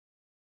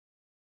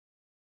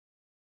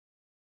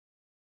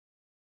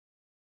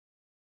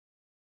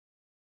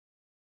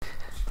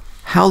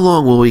How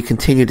long will we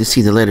continue to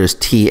see the letters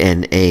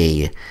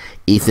TNA?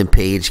 Ethan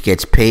Page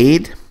gets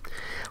paid,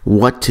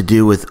 what to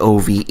do with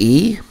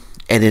OVE,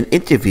 and an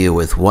interview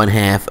with one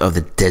half of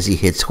the Desi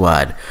Hit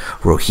Squad,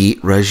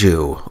 Rohit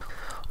Raju.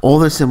 All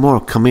this and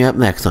more coming up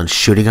next on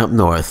Shooting Up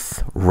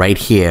North, right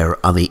here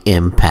on the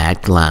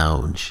Impact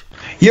Lounge.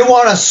 You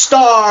want a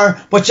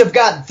star, but you've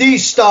got the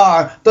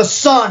star, the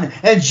sun,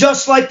 and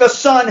just like the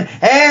sun,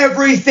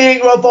 everything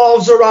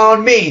revolves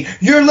around me.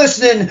 You're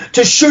listening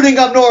to Shooting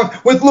Up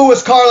North with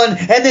Lewis Carlin,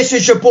 and this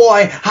is your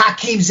boy,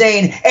 Hakeem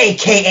Zayn,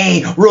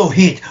 a.k.a.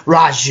 Rohit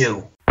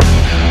Raju.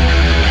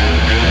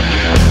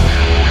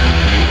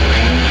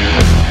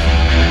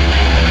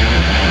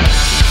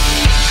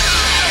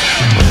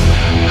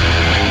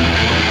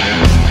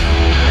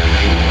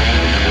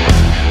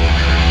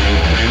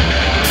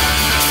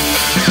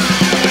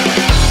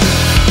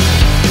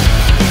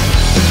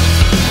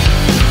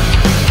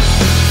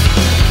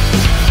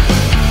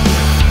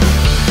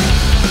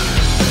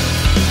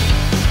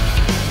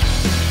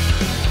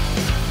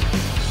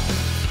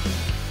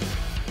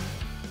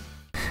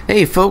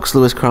 Hey folks,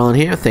 Lewis Carlin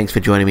here. Thanks for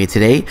joining me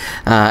today.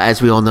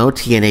 As we all know,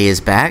 TNA is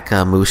back.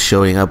 Moose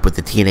showing up with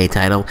the TNA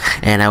title.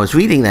 And I was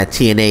reading that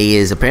TNA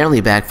is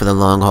apparently back for the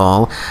long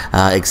haul.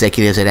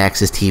 Executives at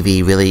Access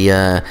TV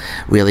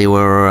really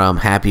were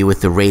happy with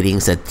the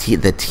ratings that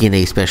the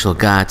TNA special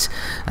got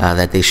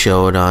that they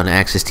showed on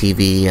Access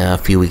TV a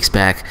few weeks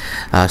back.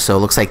 So it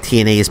looks like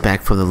TNA is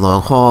back for the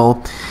long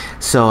haul.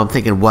 So I'm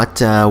thinking, what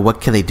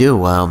can they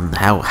do?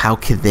 How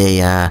can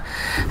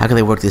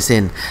they work this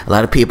in? A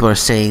lot of people are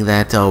saying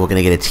that we're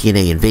gonna get a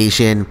TNA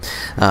invasion.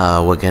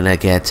 We're gonna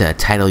get a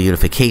title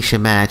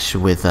unification match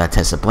with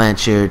Tessa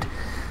Blanchard.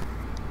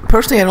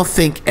 Personally, I don't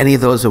think any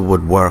of those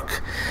would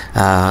work.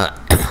 An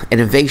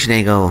invasion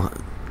angle.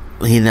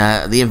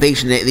 The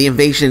invasion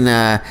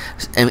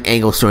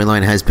angle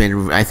storyline has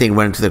been, I think,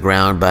 run to the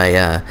ground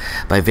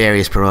by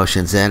various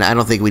promotions, and I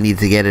don't think we need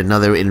to get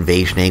another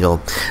invasion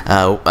angle.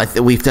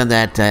 We've done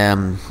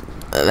that.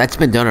 That's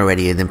been done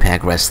already in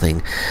Impact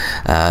Wrestling.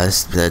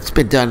 It's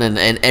been done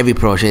in every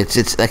promotion.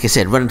 It's like I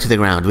said, run into the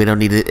ground. We don't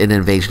need an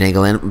invasion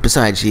angle. And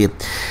besides, as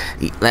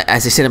I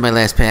said in my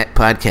last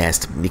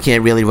podcast, you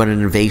can't really run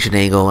an invasion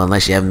angle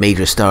unless you have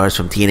major stars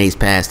from TNA's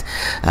past.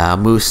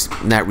 Moose,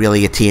 not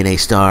really a TNA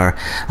star.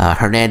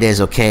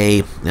 Hernandez,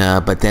 okay,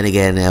 but then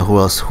again, who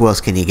else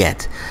can you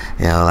get?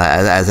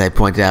 As I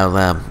pointed out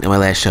in my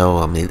last show,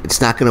 I mean, it's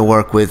not going to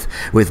work with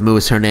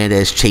Moose,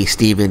 Hernandez, Chase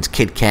Stevens,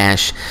 Kid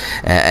Cash,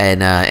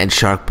 and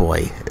Shark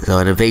Boy. So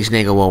an invasion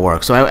angle won't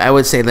work. So I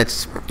would say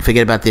let's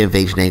forget about the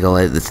invasion angle.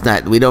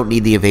 We don't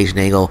need the invasion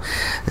angle.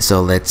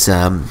 So let's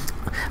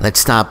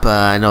stop.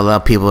 I know a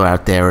lot of people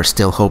out there are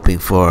still hoping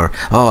for,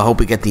 I hope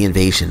we get the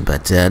invasion,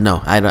 but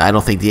no, I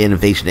don't think the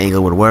invasion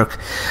angle would work.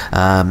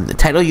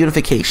 Title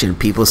unification,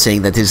 people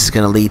saying that this is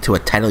going to lead to a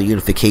title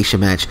unification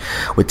match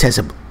with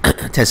Tessa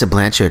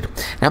Blanchard.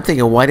 And I'm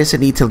thinking, why does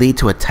it need to lead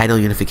to a title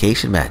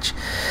unification match?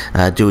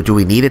 Do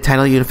we need a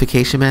title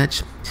unification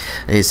match?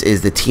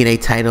 Is the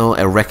TNA title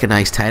a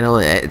recognized title?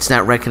 It's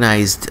not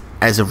recognized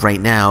as of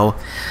right now,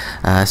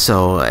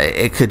 so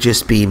it could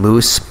just be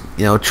Moose,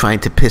 trying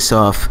to piss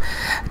off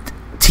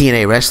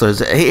TNA wrestlers.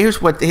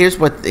 Here's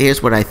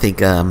what I think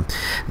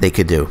they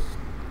could do.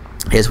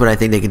 He has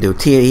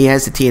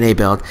the TNA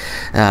belt.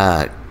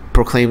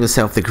 Proclaimed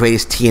himself the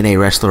greatest TNA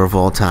wrestler of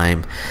all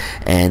time,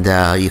 and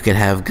you could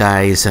have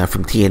guys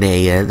from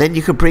TNA. Then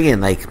you could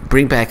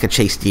bring back a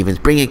Chase Stevens,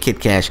 bring in Kid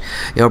Cash,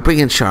 bring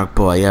in Shark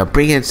Boy,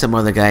 bring in some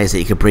other guys that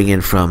you could bring in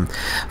from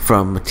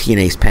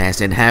TNA's past,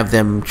 and have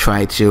them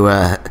try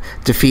to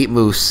defeat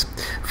Moose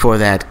for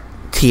that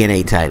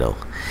TNA title.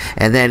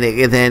 And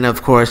then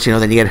of course,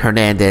 then you get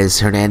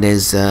Hernandez.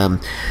 Hernandez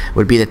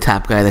would be the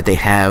top guy that they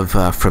have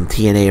from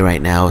TNA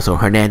right now. So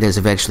Hernandez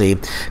eventually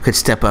could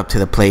step up to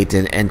the plate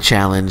and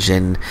challenge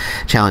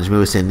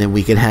Moose, and then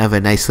we could have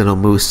a nice little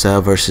Moose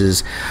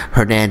versus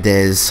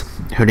Hernandez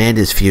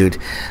feud,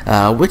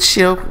 which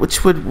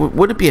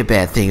wouldn't be a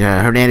bad thing.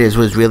 Hernandez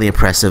was really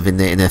impressive in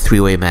the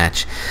three-way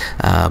match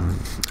on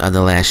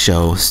the last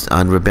show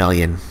on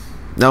Rebellion.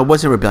 No, it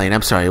wasn't Rebellion.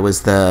 I'm sorry. It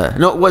was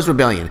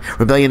Rebellion.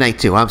 Rebellion Night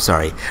 2. I'm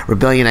sorry.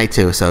 Rebellion Night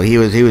 2. So he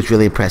was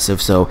really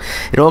impressive. So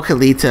it all could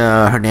lead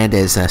to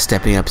Hernandez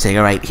stepping up, saying,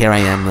 "All right, here I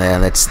am.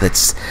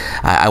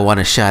 I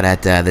want a shot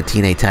at the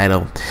TNA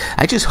title."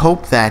 I just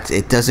hope that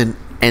it doesn't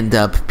end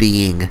up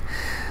being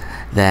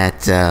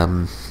that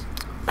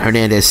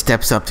Hernandez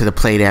steps up to the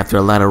plate after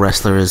a lot of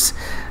wrestlers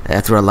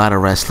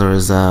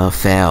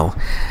fail,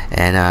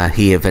 and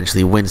he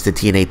eventually wins the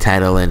TNA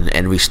title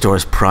and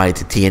restores pride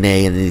to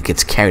TNA, and then he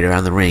gets carried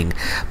around the ring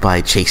by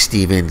Chase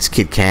Stevens,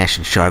 Kid Cash,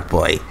 and Shark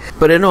Boy.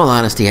 But in all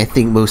honesty, I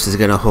think Moose is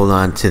going to hold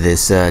on to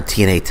this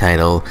TNA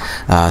title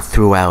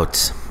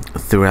throughout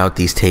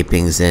these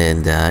tapings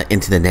and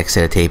into the next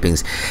set of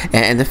tapings.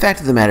 And the fact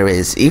of the matter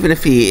is, even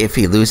if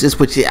he loses,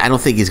 which I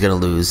don't think he's going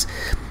to lose,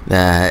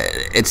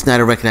 it's not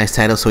a recognized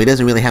title, so he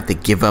doesn't really have to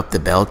give up the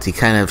belt. He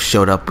kind of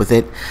showed up with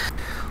it.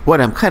 what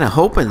I'm kind of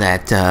hoping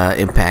that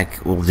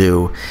Impact will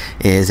do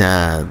is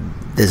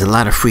there's a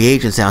lot of free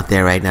agents out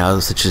there right now,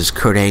 such as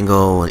Kurt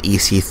Angle,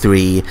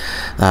 EC3,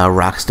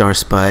 Rockstar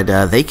Spud.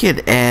 They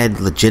could add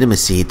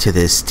legitimacy to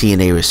this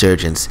TNA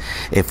resurgence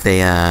if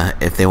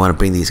they want to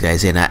bring these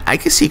guys in. I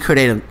could see Kurt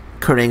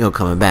Angle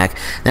coming back,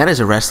 not as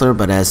a wrestler,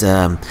 but as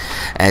an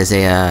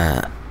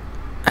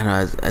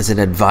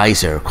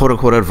advisor, quote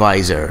unquote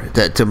advisor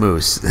to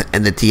Moose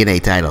and the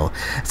TNA title,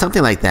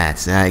 something like that.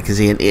 Because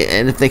and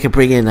if they could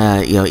bring in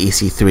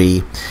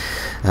EC3,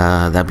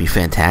 that'd be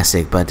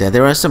fantastic. But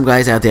there are some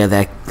guys out there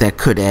that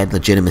could add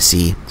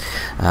legitimacy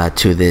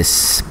to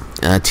this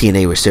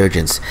TNA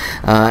resurgence.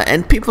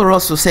 And people are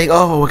also saying,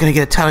 "Oh, we're gonna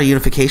get a title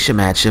unification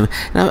match." And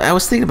I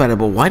was thinking about it,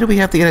 but why do we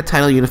have to get a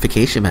title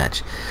unification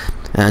match?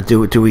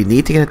 Do we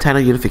need to get a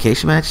title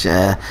unification match?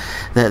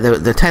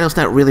 The title's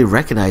not really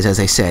recognized, as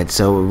I said,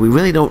 so we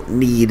really don't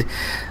need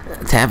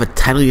to have a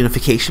title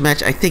unification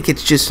match. I think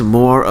it's just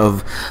more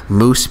of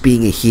Moose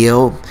being a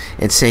heel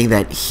and saying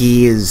that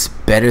he is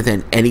better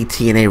than any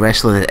TNA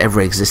wrestler that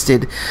ever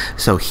existed,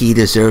 so he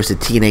deserves the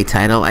TNA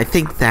title. I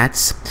think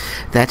that's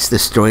the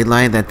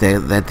storyline that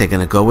they're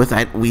gonna go with.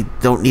 We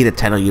don't need a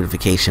title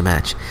unification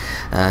match.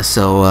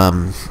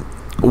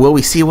 Will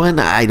we see one?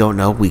 I don't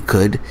know. We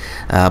could,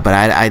 but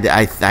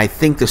I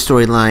think the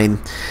storyline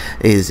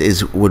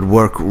would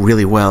work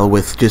really well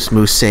with just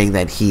Moose saying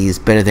that he's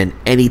better than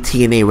any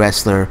TNA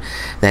wrestler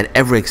that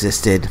ever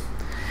existed,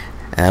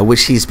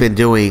 which he's been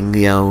doing,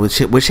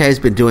 which has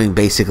been doing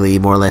basically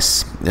more or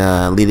less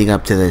leading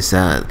up to this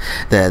the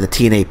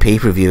TNA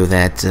pay-per-view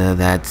that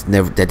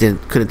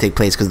couldn't take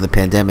place because of the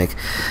pandemic.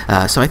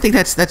 So I think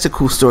that's a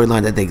cool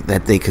storyline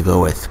that they could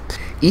go with.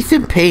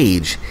 Ethan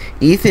Page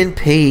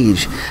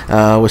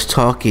was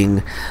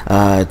talking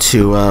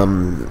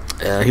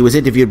he was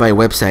interviewed by a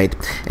website,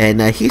 and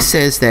he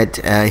says that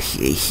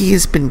he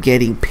has been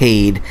getting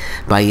paid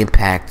by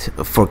Impact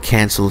for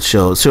canceled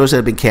shows that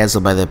have been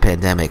canceled by the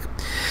pandemic.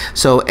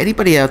 So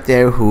anybody out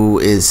there who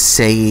is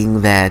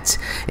saying that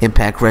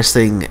Impact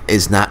Wrestling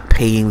is not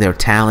paying their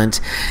talent,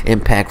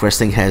 Impact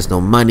Wrestling has no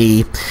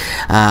money,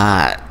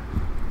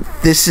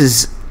 this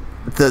is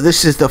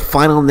the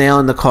final nail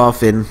in the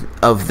coffin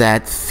of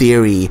that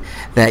theory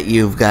that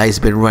you guys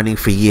been running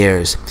for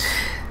years.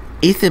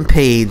 Ethan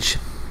Page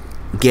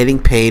getting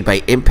paid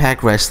by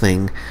Impact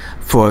Wrestling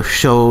for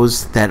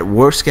shows that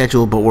were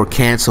scheduled but were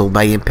canceled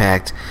by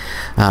Impact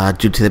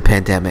due to the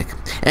pandemic.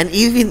 And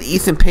even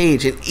Ethan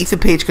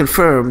Page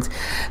confirmed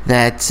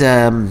that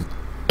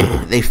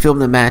they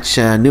filmed the match,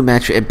 new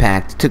match for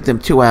Impact. It took them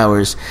 2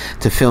 hours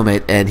to film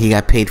it, and he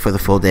got paid for the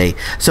full day.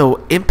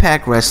 So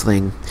Impact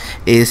Wrestling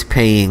is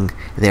paying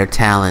their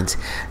talent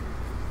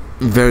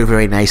very,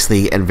 very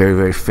nicely and very,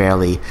 very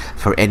fairly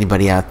for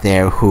anybody out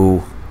there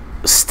who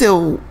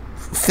still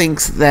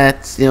thinks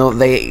that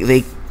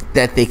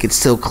they could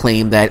still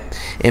claim that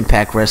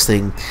Impact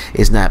Wrestling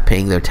is not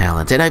paying their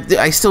talent. And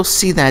I still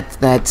see that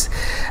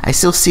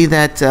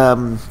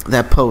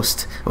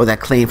post or that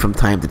claim from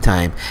time to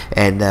time.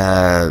 And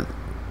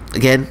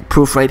again,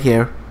 proof right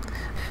here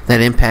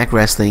that Impact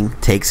Wrestling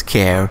takes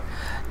care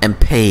and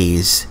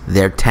pays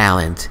their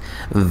talent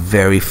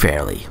very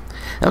fairly.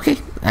 Okay,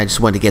 I just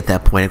wanted to get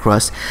that point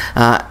across.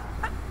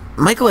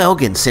 Michael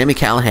Elgin, Sami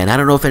Callihan. I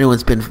don't know if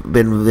anyone's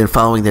been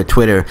following their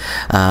Twitter,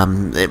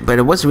 but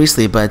it wasn't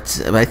recently.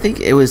 But I think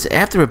it was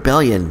after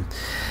Rebellion.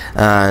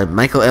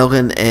 Michael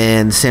Elgin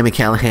and Sami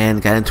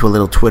Callihan got into a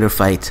little Twitter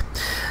fight,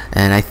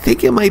 and I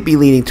think it might be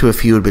leading to a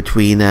feud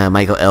between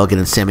Michael Elgin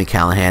and Sami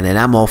Callihan, and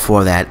I'm all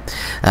for that.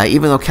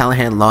 Even though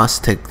Callihan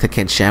lost to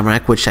Ken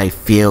Shamrock, which I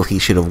feel he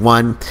should have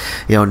won.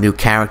 New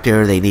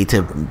character. They need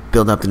to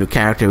build up the new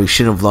character. He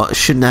should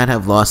not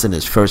have lost in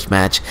his first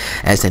match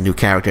as a new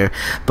character,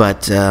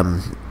 but.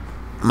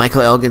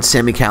 Michael Elgin,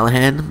 Sami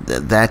Callihan.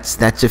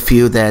 That's a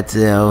feud that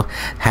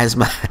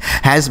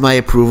has my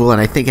approval, and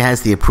I think it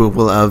has the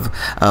approval of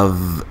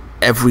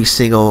every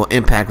single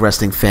Impact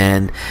Wrestling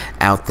fan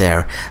out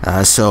there.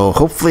 So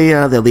hopefully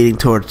they're leading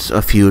towards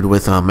a feud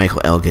with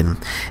Michael Elgin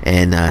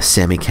and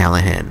Sami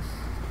Callihan.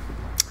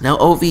 Now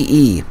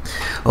OVE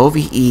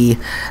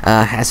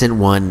hasn't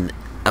won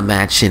a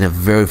match in a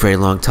very, very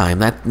long time.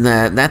 Not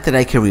that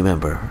I can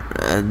remember.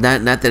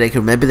 Not that I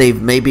can remember.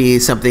 Maybe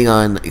something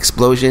on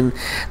Explosion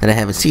that I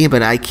haven't seen,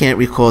 but I can't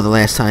recall the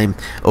last time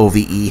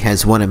OVE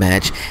has won a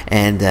match.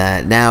 And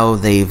now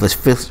they've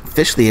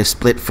officially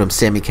split from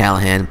Sami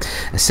Callihan.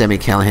 Sami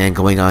Callihan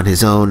going on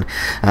his own.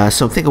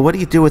 So I'm thinking, what do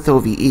you do with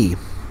OVE?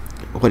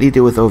 What do you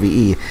do with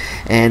OVE?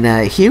 And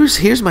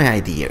here's my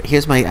idea.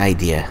 Here's my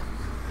idea.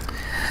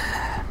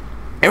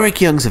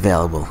 Eric Young's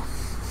available.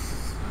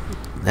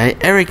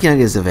 Eric Young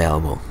is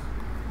available.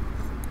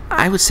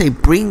 I would say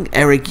bring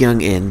Eric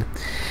Young in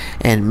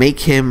and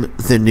make him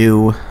the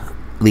new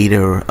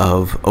leader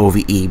of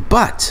OVE.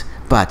 But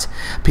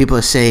people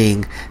are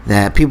saying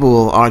that people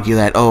will argue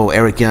that,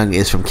 Eric Young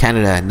is from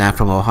Canada and not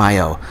from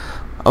Ohio.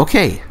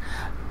 Okay,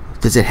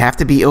 Does it have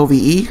to be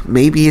OVE?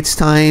 Maybe it's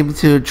time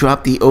to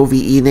drop the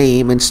OVE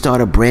name and start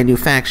a brand new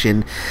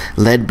faction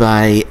led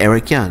by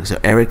Eric Young. So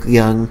Eric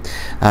Young,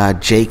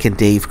 Jake and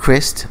Dave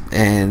Christ,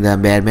 and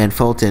Madman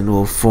Fulton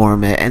will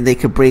form, and they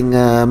could bring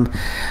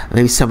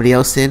maybe somebody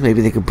else in.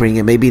 Maybe they could bring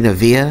in, maybe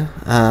Navia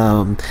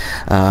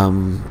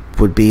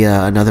would be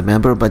another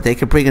member, but they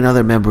could bring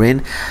another member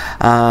in.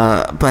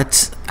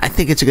 But I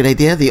think it's a good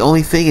idea. The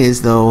only thing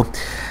is, though,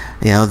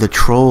 the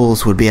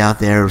trolls would be out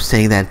there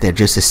saying that they're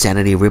just a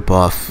sanity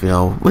ripoff,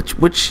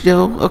 which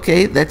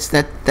okay, that's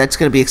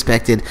going to be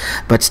expected.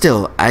 But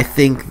still, I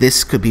think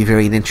this could be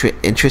very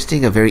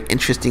interesting, a very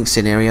interesting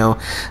scenario.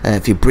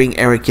 If you bring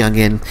Eric Young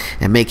in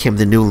and make him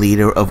the new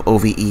leader of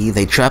OVE,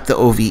 they drop the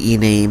OVE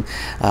name,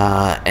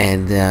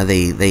 and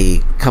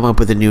they come up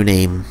with a new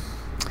name,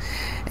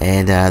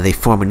 and they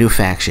form a new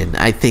faction.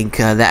 I think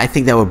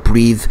that would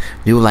breathe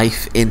new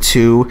life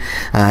into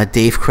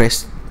Dave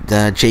Christ,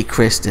 Jake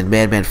Christ, and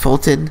Madman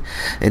Fulton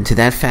into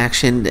that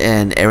faction,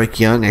 and Eric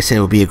Young. I said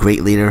it would be a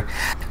great leader,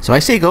 so I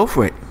say go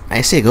for it.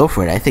 I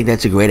think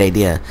that's a great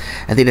idea.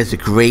 I think that's a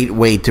great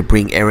way to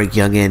bring Eric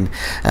Young in.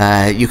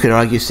 You could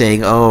argue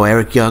saying, "Oh,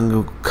 Eric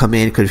Young come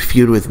in, could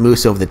feud with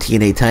Moose over the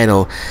TNA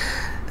title."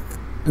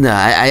 No,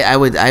 I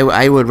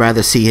would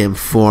rather see him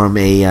form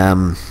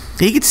a.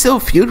 He could still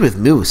feud with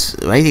Moose,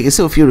 right? He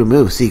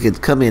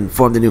could come in,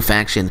 form the new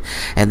faction,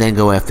 and then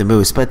go after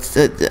Moose. But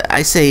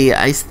I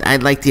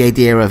like the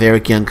idea of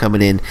Eric Young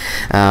coming in,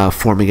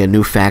 forming a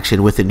new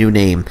faction with a new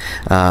name,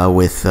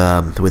 with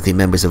the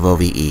members of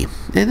OVE,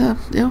 and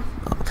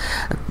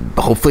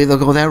hopefully they'll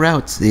go that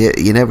route.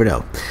 You never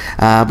know.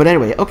 But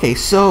anyway, okay,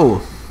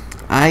 so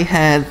I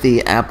had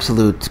the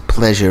absolute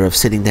pleasure of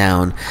sitting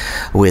down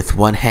with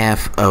one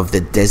half of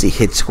the Desi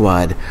Hit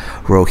Squad,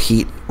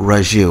 Rohit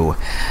Raju,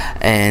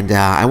 and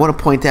I want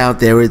to point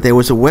out there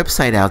was a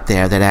website out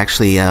there that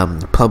actually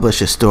published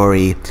a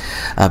story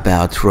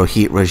about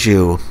Rohit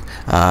Raju,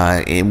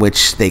 in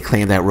which they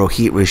claim that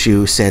Rohit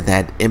Raju said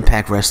that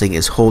Impact Wrestling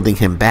is holding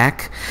him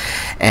back,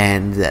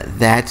 and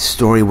that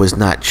story was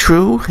not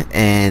true.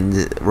 And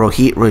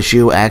Rohit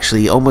Raju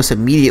actually almost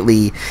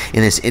immediately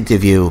in this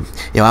interview,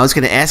 I was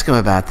going to ask him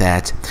about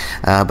that,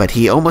 but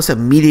he almost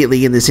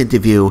immediately in this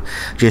interview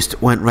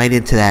just went right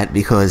into that,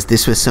 because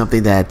this was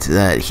something that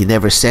he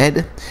never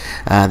said.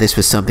 This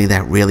was something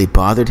that really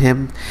bothered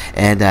him,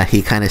 and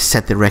he kind of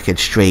set the record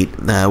straight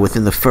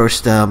within the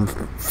first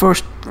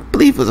I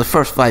believe it was the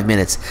first 5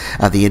 minutes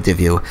of the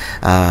interview.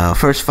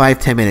 First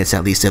 5-10 minutes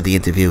at least of the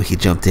interview, he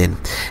jumped in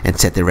and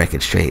set the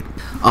record straight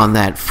on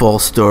that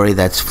false story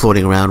that's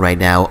floating around right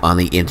now on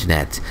the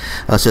internet.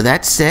 So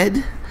that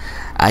said,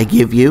 I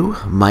give you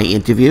my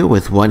interview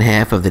with one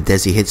half of the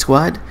Desi Hit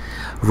Squad,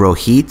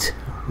 Rohit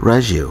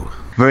Raju.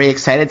 Very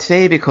excited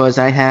today because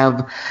I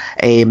have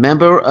a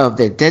member of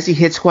the Desi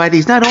Hit Squad.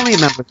 He's not only a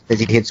member of the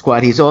Desi Hit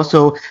Squad, he's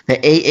also the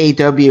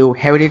AAW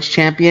Heritage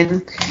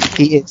Champion.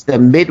 He is the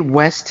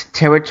Midwest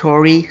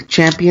Territory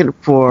Champion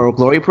for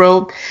Glory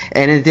Pro.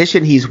 And in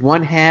addition, he's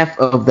one half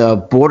of the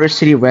Border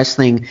City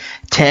Wrestling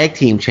Tag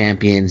Team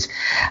Champions.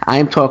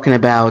 I'm talking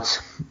about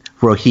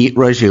Rohit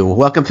Raju.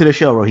 Welcome to the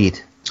show,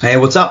 Rohit. Hey,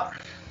 what's up?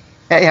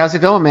 Hey, how's it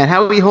going, man?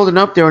 How are you holding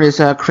up during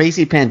this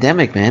crazy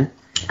pandemic, man?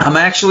 I'm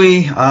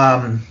actually...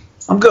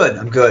 I'm good.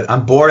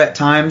 I'm bored at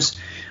times.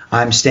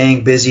 I'm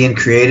staying busy and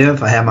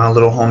creative. I have my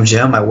little home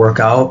gym. I work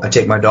out. I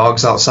take my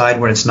dogs outside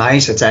when it's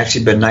nice. It's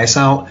actually been nice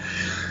out.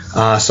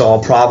 So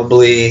I'll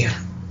probably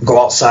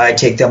go outside,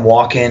 take them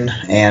walking,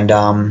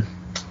 and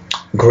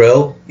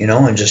grill,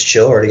 and just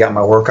chill. Already got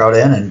my workout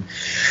in. And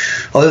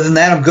other than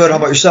that, I'm good. How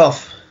about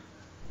yourself?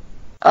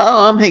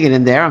 Oh, I'm hanging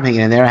in there.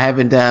 I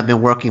haven't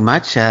been working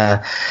much.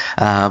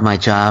 My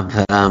job,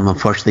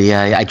 unfortunately,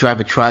 I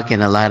drive a truck,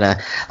 and a lot of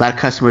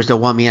customers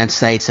don't want me on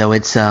site, so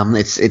it's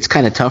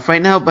kind of tough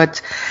right now.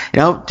 But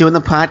doing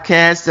the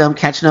podcast, I'm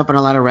catching up on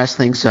a lot of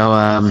wrestling,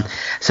 so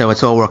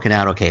it's all working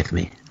out okay for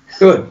me.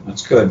 Good,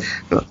 that's good.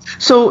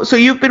 So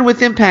you've been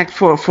with Impact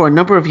for a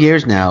number of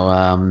years now,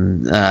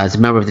 as a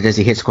member of the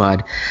Desi Hit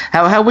Squad.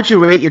 How would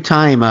you rate your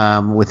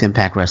time with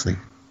Impact Wrestling?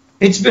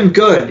 It's been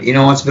good.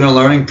 It's been a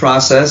learning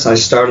process. I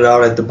started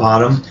out at the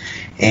bottom,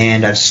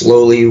 and I've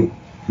slowly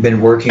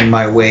been working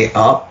my way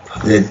up.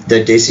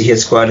 The Desi Hit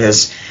Squad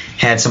has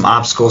had some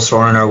obstacles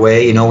thrown in our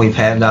way. We've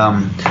had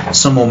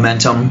some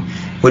momentum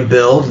would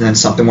build, and then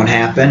something would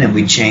happen, and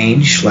we'd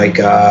change, like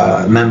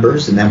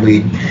members, and then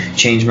we'd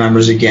change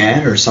members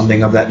again, or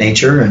something of that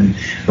nature. And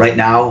right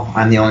now,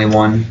 I'm the only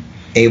one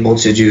able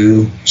to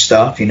do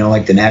stuff,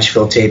 like the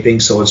Nashville taping,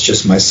 so it's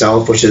just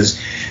myself, which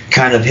is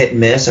kind of hit and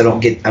miss. I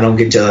don't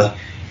get to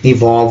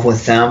evolve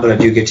with them, but I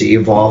do get to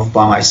evolve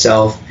by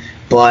myself.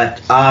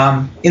 But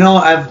I've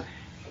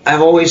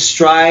always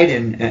tried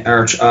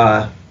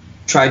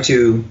tried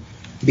to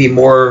be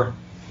more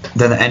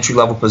than the entry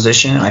level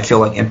position, and I feel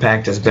like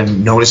Impact has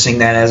been noticing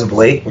that as of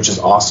late, which is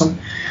awesome.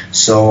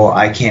 So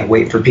I can't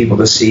wait for people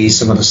to see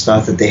some of the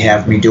stuff that they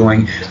have me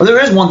doing. Well,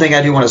 there is one thing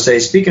I do want to say.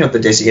 Speaking of the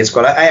Desi Hit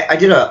Squad, I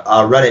did a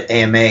Reddit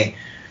AMA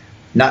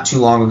not too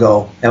long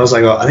ago. It was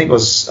I think it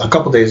was a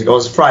couple days ago. It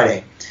was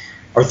Friday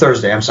or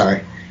Thursday, I'm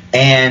sorry.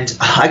 And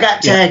I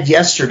got tagged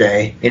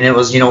yesterday, and it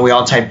was, it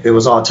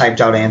was all typed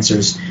out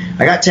answers.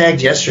 I got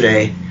tagged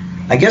yesterday.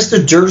 I guess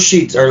the dirt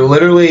sheets are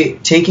literally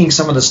taking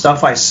some of the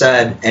stuff I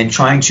said and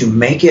trying to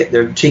make it,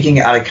 they're taking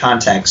it out of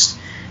context.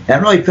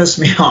 That really pissed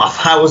me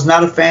off. I was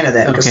not a fan of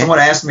that because someone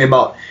asked me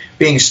about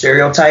being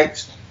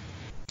stereotyped,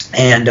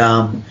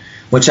 and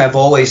which I've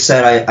always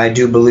said I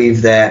do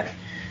believe that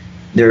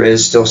there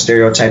is still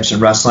stereotypes in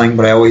wrestling,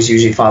 but I always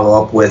usually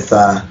follow up with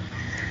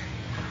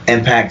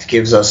Impact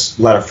gives us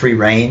a lot of free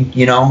reign,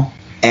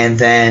 And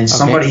then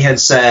somebody had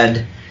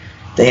said,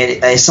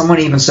 someone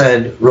even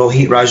said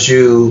Rohit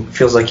Raju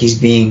feels like he's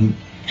being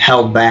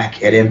held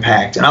back at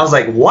Impact. And I was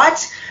like,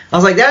 what? I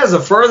was like, that is the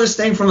furthest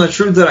thing from the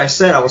truth that I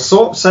said. I was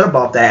so upset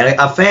about that. And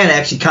a fan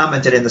actually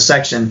commented in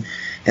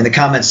the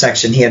comment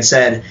section, he had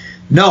said,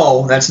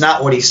 no, that's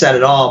not what he said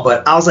at all.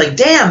 But I was like,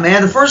 damn,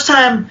 man, the first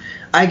time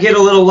I get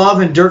a little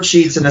love in dirt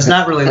sheets, and it's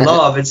not really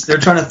love. They're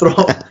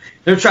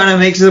trying to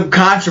make some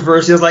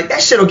controversy. I was like,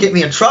 that shit will get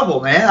me in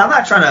trouble, man. I'm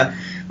not trying to,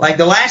 like,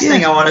 the last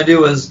thing I want to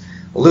do is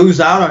lose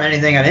out on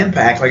anything on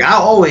Impact. Like,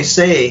 I'll always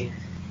say,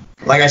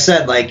 like I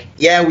said, like,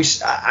 I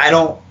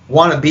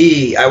want to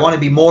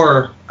be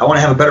more, I want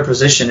to have a better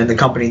position in the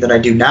company than I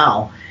do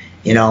now,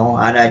 and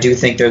I do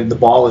think that the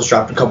ball has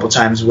dropped a couple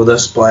times with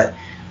us, but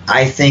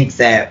I think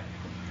that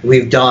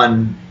we've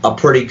done a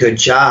pretty good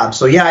job.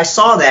 So, I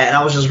saw that, and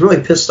I was just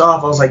really pissed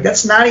off. I was like,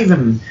 that's not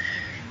even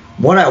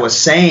what I was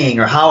saying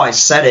or how I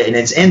said it, and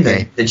it's in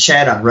the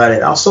chat on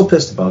Reddit. I was so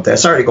pissed about that.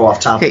 Sorry to go off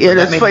topic. Okay,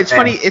 that's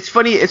funny. It's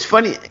funny.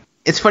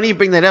 It's funny you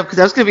bring that up because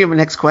that was going to be my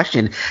next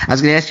question. I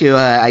was going to ask you.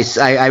 I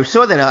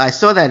saw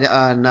that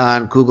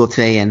on Google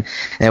today, and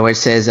where it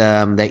says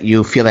that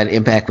you feel that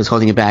Impact was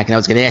holding you back, and I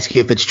was going to ask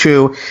you if it's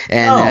true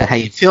and how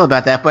you feel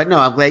about that. But no,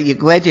 I'm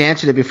glad you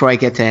answered it before I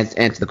get to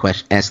answer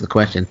the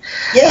question.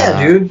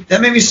 Yeah, dude, that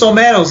made me so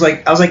mad. I was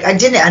like,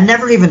 I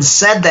never even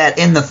said that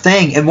in the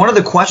thing. And one of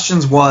the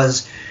questions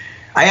was,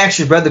 I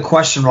actually read the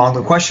question wrong.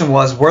 The question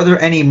was, were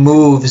there any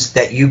moves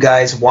that you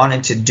guys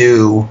wanted to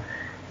do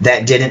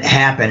that didn't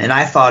happen? And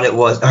I thought it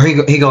was, or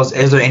he goes,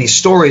 is there any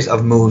stories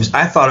of moves?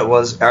 I thought it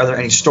was, are there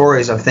any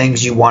stories of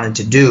things you wanted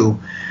to do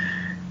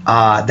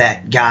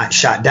that got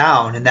shot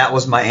down? And that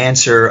was my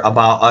answer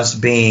about us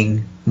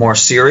being more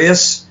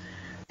serious.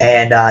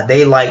 And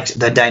they liked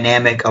the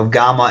dynamic of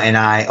Gamma and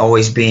I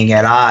always being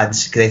at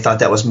odds because they thought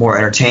that was more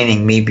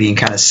entertaining, me being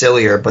kind of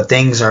sillier. But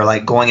things are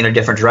like going in a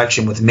different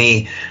direction with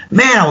me.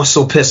 Man, I was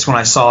so pissed when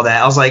I saw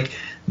that. I was like,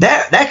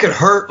 that could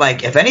hurt.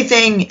 Like, if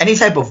anything, any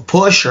type of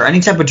push or any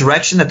type of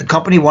direction that the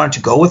company wanted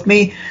to go with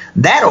me,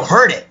 that'll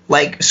hurt it.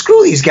 Like,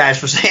 screw these guys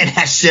for saying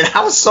that shit.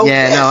 I was so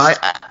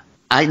pissed.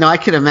 No, I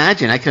can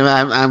imagine.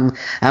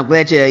 I'm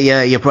glad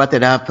you brought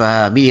that up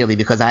immediately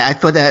because I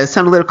thought that it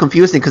sounded a little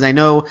confusing because I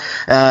know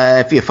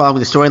if you're following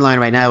the storyline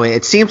right now,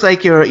 it seems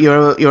like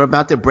you're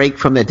about to break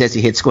from the Desi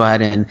Hit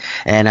Squad and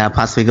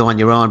possibly go on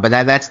your own. But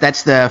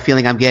that's the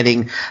feeling I'm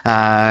getting.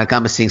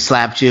 Gamma Singh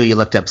slapped you. You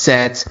looked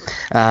upset.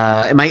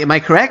 Am I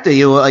correct? Are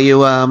you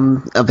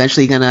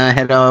eventually gonna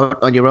head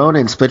out on your own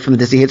and split from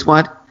the Desi Hit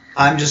Squad?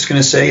 I'm just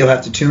gonna say you'll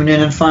have to tune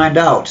in and find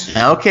out.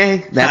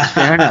 Okay, that's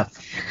fair enough.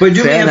 But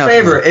do me a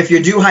favor, if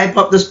you do hype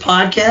up this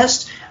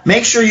podcast,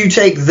 make sure you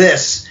take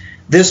this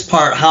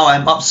part, how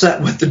I'm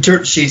upset with the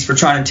dirt sheets for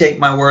trying to take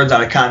my words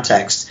out of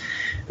context.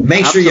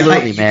 Make sure you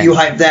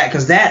hype that,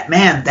 because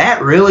that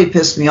really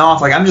pissed me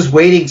off. Like, I'm just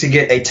waiting to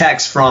get a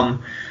text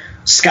from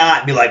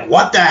Scott, be like,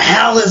 what the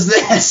hell is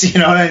this? You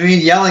know what I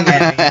mean? Yelling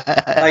at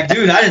me. Like,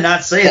 dude, I did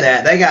not say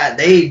that.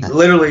 They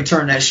literally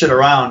turned that shit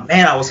around.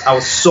 Man, I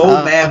was so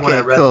mad when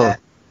I read that.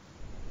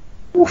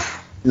 Oof.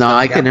 No,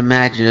 I can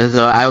imagine.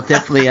 So I'll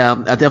definitely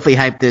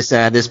hype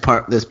this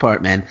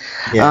part, man.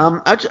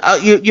 Yeah.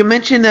 You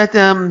mentioned that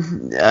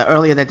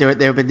earlier that there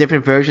have been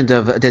different versions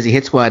of Desi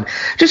Hit Squad.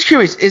 Just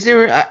curious, is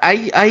there?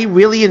 I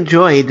really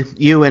enjoyed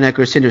you and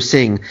Gursinder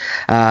Singh,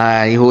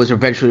 who was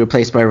eventually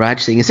replaced by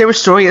Raj Singh. Is there a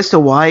story as to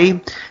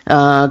why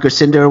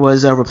Gursinder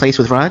was replaced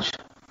with Raj?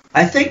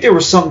 I think there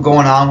was something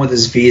going on with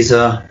his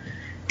visa,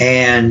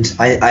 and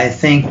I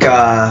think.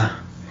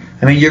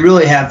 I mean, you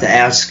really have to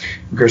ask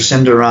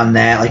Gursinder on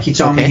that. Like, he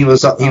told me he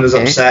was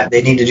upset.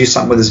 They need to do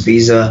something with his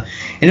visa,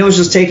 and it was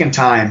just taking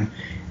time.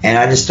 And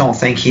I just don't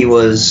think he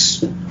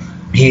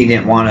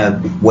didn't want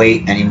to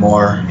wait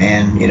anymore.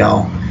 And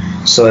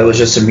so it was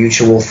just a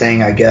mutual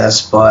thing, I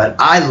guess. But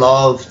I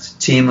loved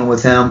teaming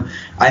with him.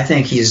 I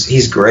think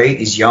he's great.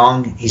 He's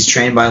young. He's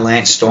trained by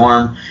Lance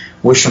Storm.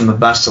 Wish him the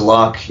best of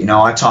luck.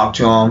 I talk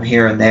to him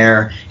here and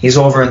there. He's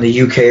over in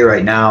the UK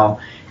right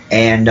now,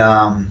 and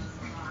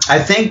I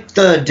think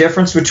the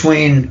difference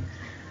between,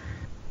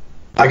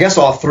 I guess,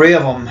 all three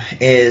of them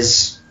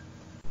is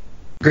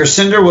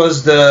Gursinder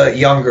was the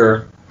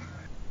younger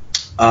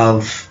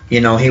of,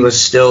 he was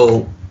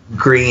still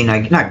green,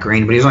 not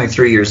green, but he was only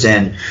 3 years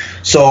in.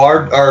 So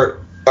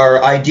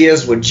our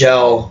ideas would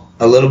gel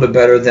a little bit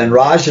better than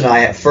Raj and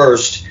I at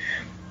first,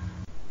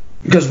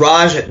 because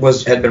Raj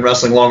had been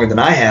wrestling longer than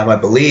I have, I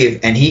believe,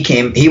 and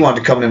he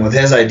wanted to come in with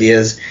his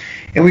ideas,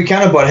 and we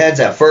kind of butt heads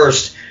at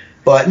first.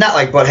 but not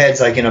like butt heads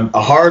like in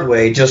a hard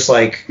way, just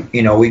like,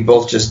 we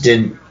both just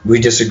we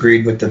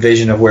disagreed with the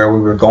vision of where we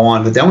were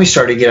going. But then we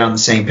started to get on the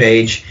same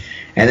page,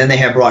 and then they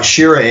had brought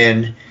Shira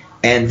in,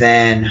 and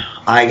then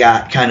I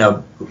got kind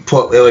of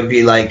it would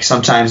be like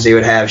sometimes they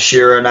would have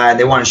Shira and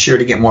they wanted Shira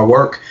to get more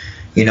work,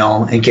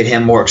 and get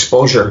him more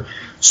exposure.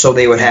 So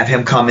they would have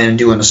him come in and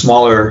doing the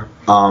smaller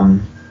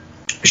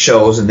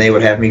shows, and they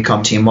would have me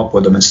come team up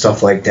with them and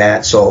stuff like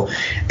that. So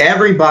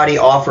everybody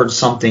offered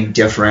something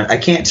different. I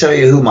can't tell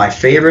you who my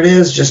favorite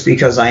is, just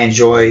because I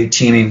enjoy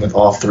teaming with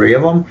all three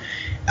of them.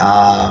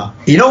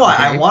 You know what?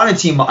 I want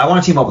to team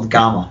up with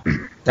Gamma.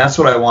 That's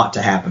what I want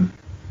to happen.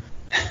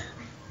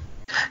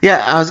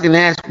 Yeah, I was going to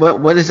ask,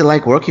 what is it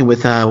like working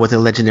with the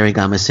legendary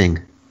Gamma Singh?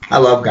 I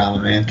love Gamma,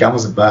 man.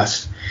 Gamma's the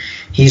best.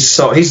 He's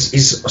so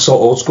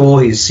old school.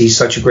 He's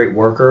such a great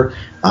worker.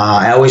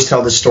 I always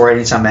tell this story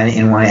anytime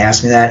anyone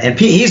asks me that. And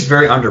he's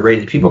very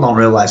underrated. People don't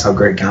realize how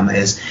great Gamma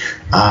is.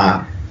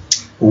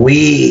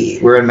 We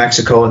were in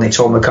Mexico, and they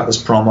told him to cut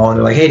this promo. And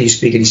they're like, hey, do you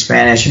speak any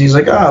Spanish? And he's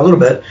like, a little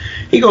bit.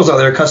 He goes out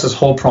there, cuts this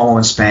whole promo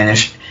in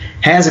Spanish,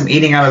 has him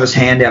eating out of his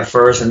hand at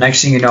first. And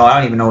next thing you know, I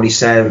don't even know what he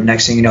said. But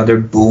next thing you know, they're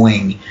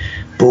booing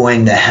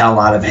the hell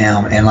out of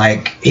him.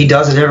 And, he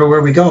does it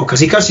everywhere we go, because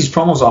he cuts these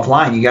promos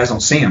offline. You guys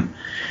don't see him.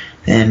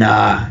 And,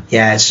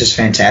 it's just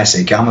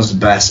fantastic. Gamma's the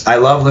best. I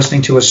love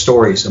listening to his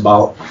stories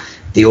about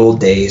the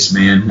old days,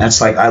 man.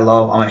 That's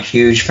I'm a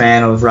huge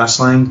fan of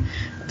wrestling,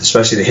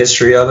 especially the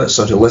history of it.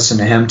 So to listen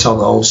to him tell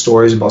the old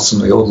stories about some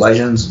of the old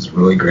legends is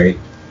really great.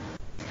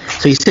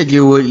 So you said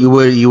you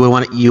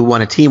want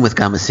to team with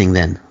Gamma Singh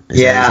then?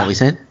 Is that what we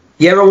said?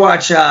 You ever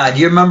watch, do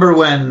you remember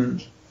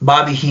when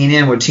Bobby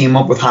Heenan would team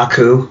up with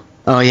Haku?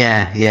 Oh,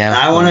 yeah.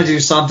 I want to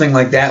do something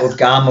like that with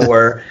Gamma,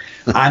 where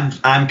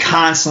I'm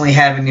constantly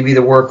having to be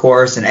the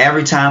workhorse, and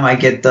every time I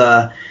get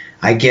the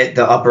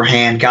upper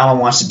hand, Gamma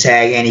wants to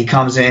tag, and he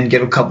comes in,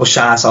 give a couple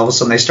shots, all of a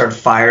sudden they start to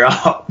fire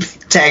up,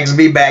 tags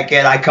me back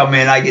in, I come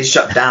in, I get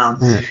shut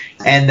down.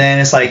 And then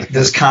it's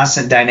this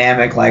constant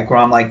dynamic, where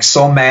I'm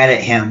so mad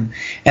at him,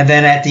 and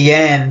then at the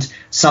end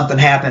something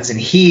happens and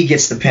he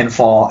gets the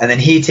pinfall, and then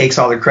he takes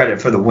all the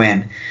credit for the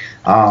win.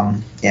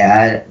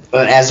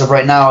 But as of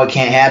right now, it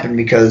can't happen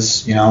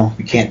because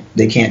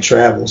they can't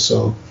travel.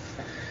 So.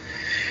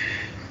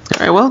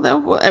 All right.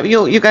 Well,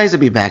 you guys will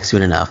be back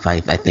soon enough. I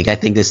think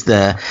this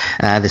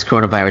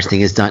coronavirus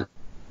thing is done.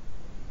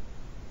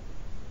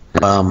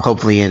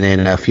 Hopefully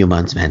in a few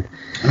months, man.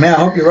 Man, I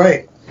hope you're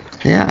right.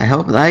 Yeah,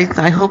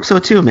 I hope so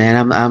too,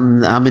 man.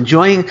 I'm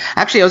enjoying.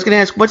 Actually, I was going to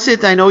ask, what's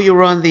it? I know you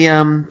were on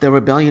the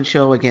Rebellion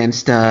show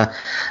against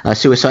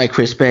Suicide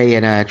Chris Bay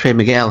and Trey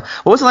Miguel.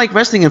 What was it like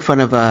wrestling in front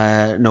of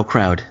no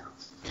crowd?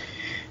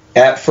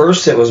 At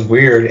first, it was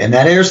weird, and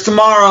that airs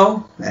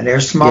tomorrow. On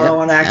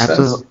Access.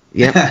 Absolutely.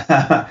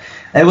 Yeah.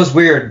 It was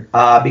weird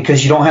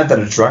because you don't have that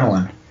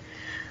adrenaline.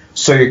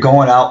 So you're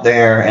going out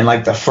there, and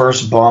the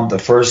first bump, the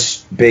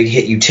first big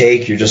hit you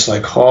take, you're just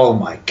like, oh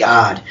my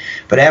God.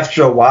 But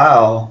after a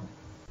while,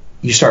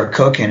 you start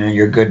cooking and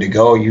you're good to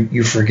go.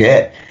 You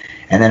forget.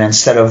 And then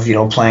instead of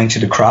playing to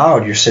the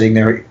crowd, you're sitting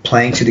there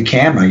playing to the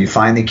camera. You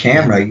find the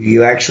camera.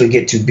 You actually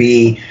get to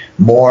be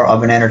more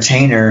of an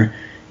entertainer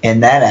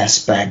in that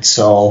aspect.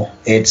 So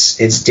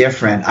it's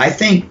different. I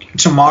think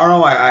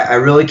tomorrow, I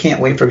really can't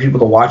wait for people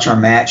to watch our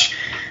match.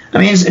 I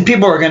mean,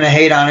 people are going to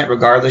hate on it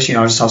regardless,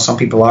 just how some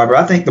people are. But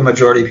I think the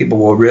majority of people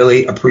will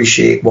really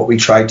appreciate what we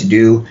tried to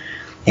do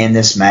in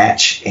this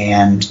match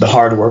and the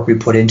hard work we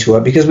put into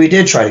it, because we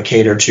did try to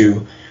cater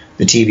to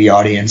the TV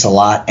audience a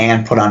lot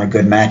and put on a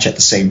good match at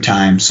the same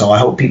time. So I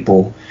hope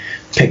people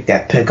pick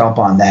up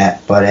on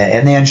that,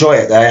 and they enjoy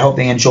it. I hope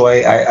they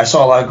enjoy. I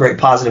saw a lot of great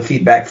positive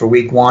feedback for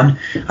week 1.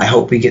 I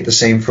hope we get the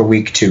same for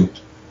week 2.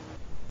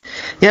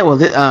 Yeah,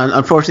 well,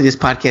 unfortunately, this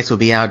podcast will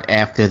be out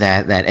after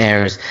that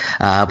airs,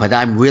 but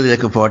I'm really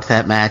looking forward to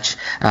that match,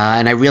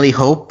 and I really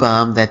hope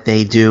that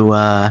they do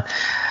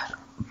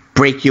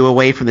break you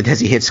away from the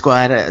Desi Hit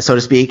Squad, so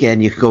to speak,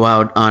 and you can go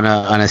out on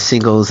a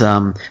singles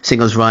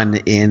run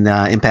in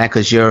Impact,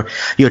 because you're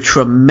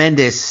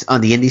tremendous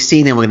on the indie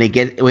scene, and we're gonna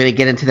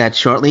get into that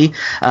shortly.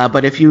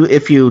 But if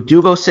you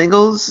do go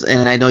singles,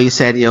 and I know you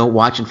said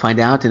watch and find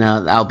out, and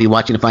I'll be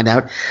watching to find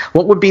out,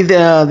 what would be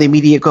the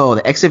immediate goal?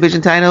 The X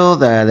Division title,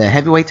 the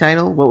heavyweight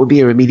title? What would be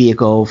your immediate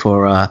goal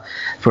for a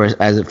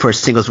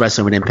singles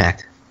wrestler with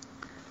Impact?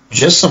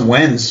 Just some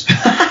wins.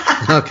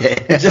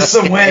 Okay. Just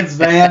some wins,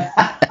 man.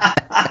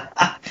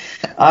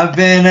 I've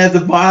been at the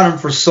bottom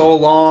for so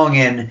long,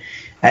 and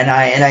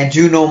I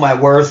do know my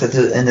worth.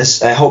 And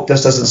this, I hope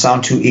this doesn't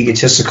sound too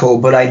egotistical,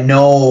 but I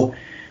know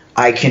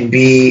I can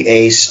be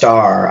a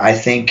star. I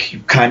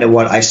think kind of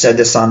what I said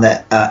this on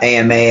the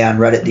AMA on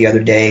Reddit the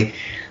other day.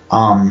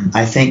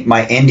 I think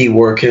my indie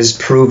work has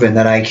proven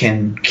that I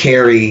can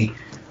carry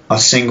a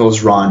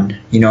singles run,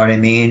 you know what I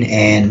mean,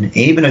 and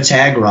even a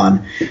tag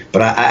run,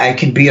 but I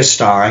can be a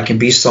star. I can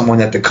be someone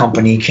that the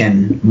company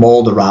can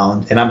mold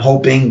around, and I'm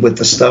hoping with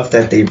the stuff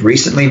that they've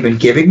recently been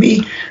giving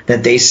me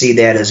that they see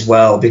that as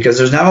well, because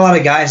there's not a lot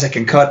of guys that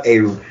can cut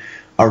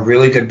a a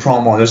really good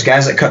promo. There's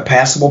guys that cut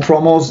passable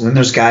promos, and then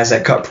there's guys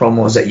that cut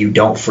promos that you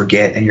don't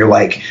forget, and you're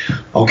like,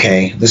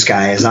 okay, this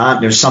guy is on.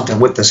 There's something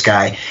with this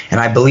guy, and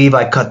I believe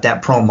I cut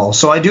that promo.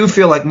 So I do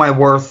feel like my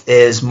worth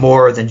is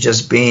more than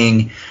just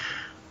being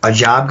a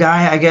job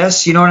guy, I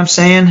guess. You know what I'm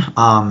saying?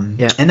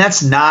 Yeah. And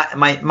that's not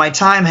my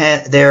time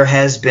there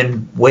has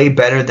been way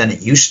better than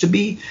it used to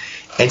be.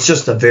 It's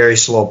just a very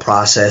slow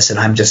process, and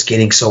I'm just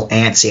getting so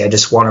antsy. I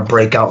just want to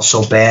break out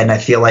so bad, and I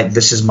feel like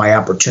this is my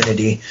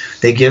opportunity.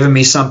 They've given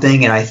me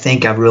something, and I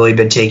think I've really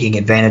been taking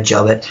advantage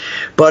of it.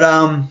 But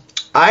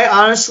I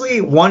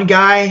honestly,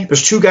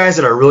 there's two guys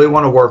that I really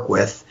want to work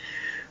with.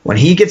 When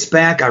he gets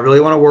back, I really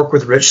want to work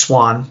with Rich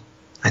Swann.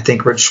 I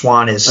think Rich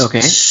Swann is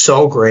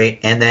so great.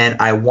 And then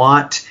I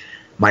want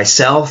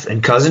myself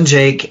and Cousin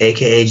Jake,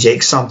 a.k.a.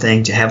 Jake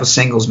Something, to have a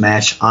singles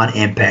match on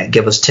Impact.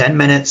 Give us 10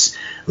 minutes.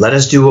 Let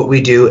us do what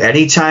we do.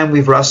 Anytime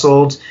we've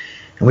wrestled,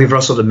 and we've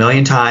wrestled a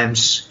million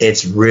times,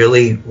 it's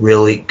really,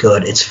 really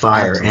good. It's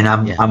fire. And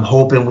I'm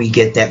hoping we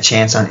get that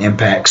chance on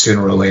Impact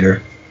sooner or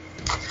later.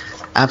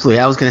 Absolutely.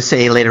 I was going to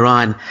say later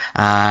on,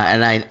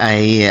 and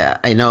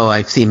I know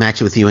I've seen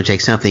matches with you and Jake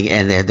Something,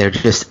 and they're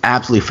just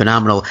absolutely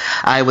phenomenal.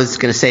 I was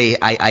going to say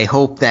I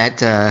hope that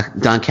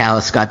Don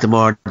Callis, Scott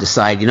D'Amore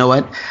decide, you know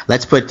what,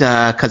 let's put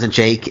Cousin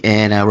Jake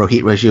and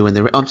Rohit Raju in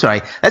the ring. I'm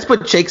sorry, let's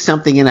put Jake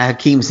Something and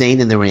Hakeem Zayn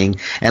in the ring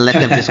and let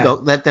them just go.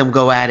 Let them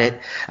go at it.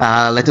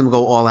 Let them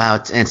go all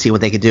out and see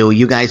what they can do.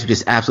 You guys would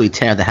just absolutely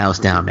tear the house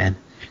down, man.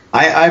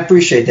 I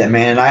appreciate that,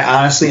 man. And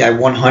I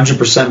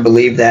 100%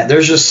 believe that.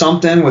 There's just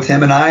something with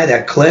him and I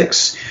that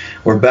clicks.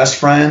 We're best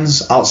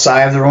friends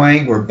outside of the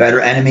ring. We're better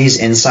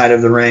enemies inside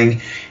of the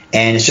ring.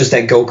 And it's just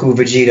that Goku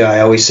Vegeta. I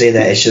always say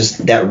that. It's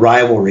just that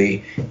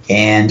rivalry.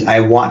 And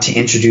I want to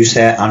introduce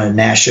that on a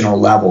national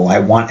level. I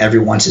want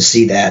everyone to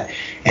see that.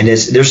 And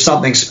there's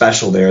something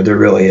special there. There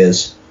really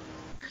is.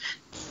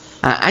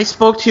 I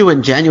spoke to you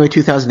in January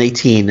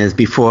 2018, as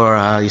before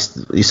you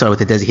started with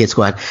the Desi Hit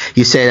Squad.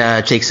 You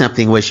said Jake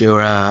Something was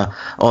your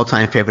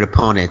all-time favorite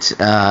opponent.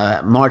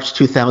 March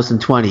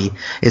 2020,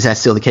 is that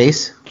still the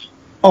case?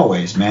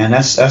 Always, man.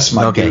 That's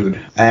my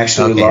dude. I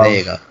actually love. There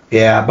you go.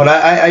 Yeah, but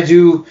I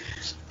do.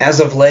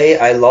 As of late,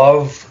 I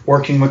love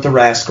working with the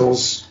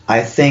Rascals.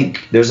 I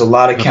think there's a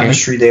lot of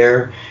chemistry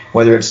there,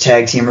 whether it's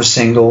tag team or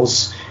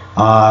singles.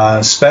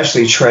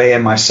 Especially Trey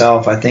and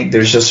myself. I think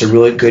there's just a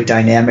really good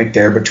dynamic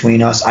there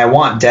between us. I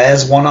want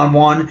Dez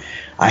one-on-one.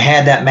 I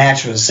had that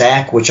match with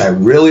Zach, which I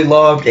really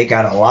loved. It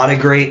got a lot of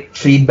great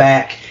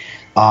feedback.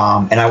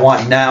 And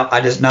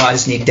I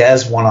just need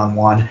Dez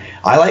one-on-one.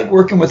 I like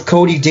working with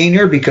Cody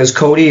Deaner because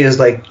Cody is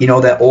like,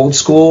 that old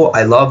school.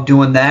 I love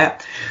doing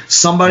that.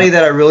 Somebody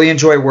that I really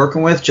enjoy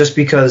working with just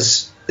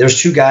because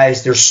there's two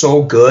guys, they're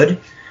so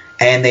good.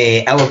 And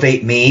they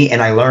elevate me,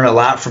 and I learn a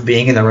lot from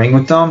being in the ring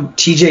with them.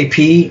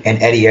 TJP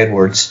and Eddie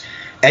Edwards.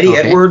 Eddie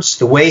Edwards,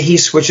 the way he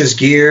switches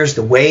gears,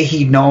 the way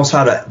he knows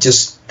how to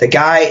the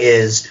guy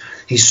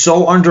he's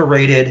so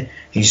underrated.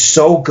 He's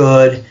so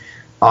good.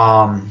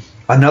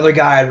 Another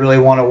guy I'd really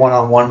want a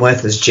one-on-one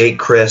with is Jake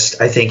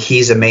Christ. I think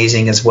he's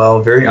amazing as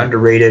well. Very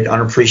underrated,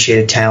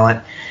 unappreciated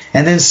talent.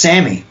 And then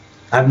Sammy.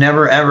 I've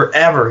never, ever,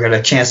 ever got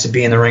a chance to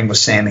be in the ring with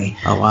Sammy.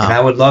 Oh, wow. And I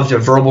would love to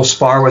verbal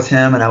spar with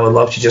him, and I would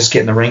love to just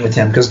get in the ring with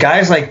him. Because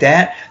guys like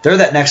that, they're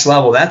that next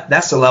level.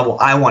 That's the level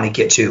I want to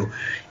get to.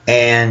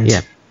 And,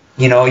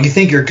 you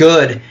think you're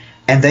good,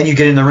 and then you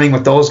get in the ring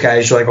with those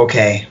guys, you're like,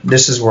 okay,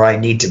 this is where I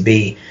need to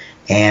be.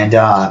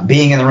 And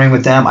being in the ring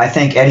with them, I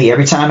think Eddie,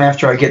 every time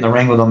after I get in the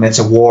ring with him, it's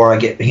a war. I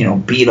get,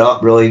 beat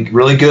up really,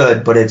 really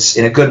good, but it's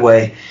in a good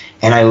way.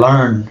 And I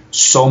learn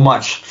so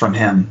much from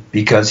him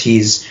because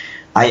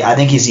I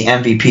think he's the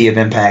MVP of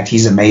Impact.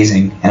 He's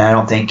amazing, and I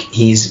don't think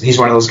he's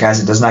one of those guys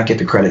that does not get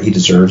the credit he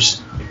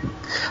deserves.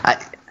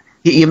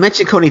 You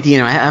mentioned Cody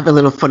Deaner. I have a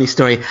little funny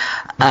story.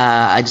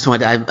 I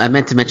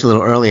meant to mention a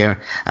little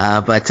earlier,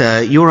 but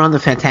you were on the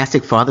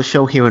Fantastic Father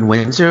show here in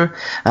Windsor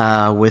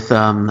with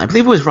I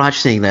believe it was Raj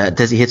Singh, the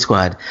Desi Hit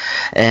Squad,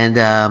 and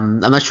I'm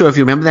not sure if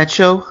you remember that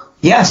show.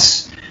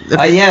 Yes.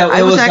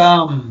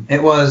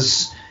 It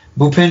was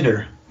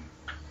Bhupinder.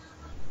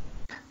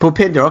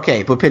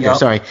 Bhupinder, yep.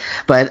 Sorry,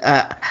 but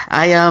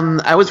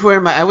I was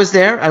wearing my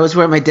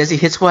Desi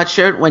Hit Squad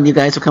shirt when you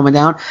guys were coming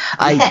down.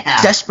 I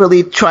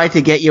desperately tried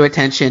to get your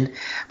attention,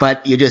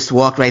 but you just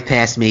walked right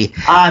past me.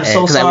 I'm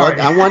so sorry.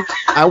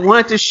 I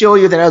wanted to show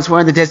you that I was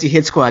wearing the Desi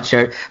Hit Squad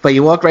shirt, but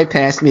you walked right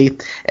past me,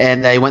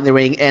 and I went in the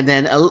ring. And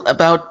then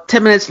about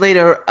 10 minutes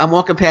later, I'm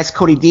walking past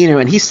Cody Deaner,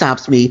 and he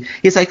stops me.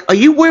 He's like, "Are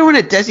you wearing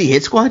a Desi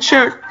Hit Squad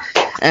shirt?"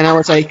 And I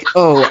was like,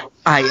 "Oh."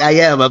 I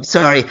am. I'm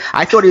sorry.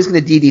 I thought he was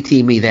going to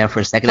DDT me there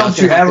for a second. Don't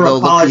you ever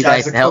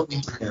apologize to Cody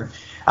Deaner.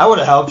 I would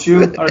have helped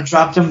you. I would have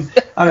dropped him.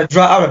 I would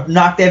have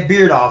knocked that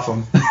beard off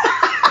him.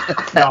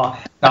 No,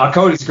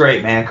 Cody's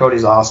great, man.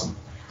 Cody's awesome.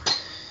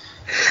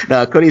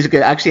 No, Cody's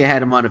good. Actually, I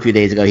had him on a few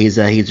days ago. He's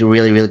a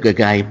really, really good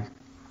guy.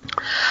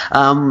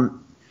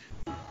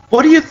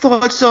 What are your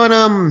thoughts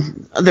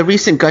on the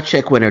recent Gut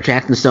Check winner,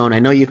 Jackson Stone? I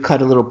know you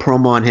cut a little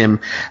promo on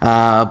him,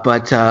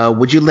 but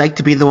would you like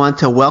to be the one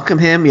to welcome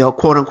him,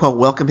 quote unquote,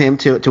 welcome him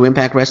to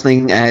Impact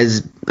Wrestling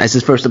as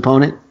his first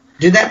opponent?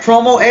 Did that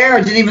promo air?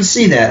 I didn't even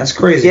see that. That's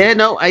crazy. Yeah,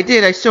 no, I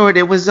did. I saw it.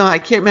 It was I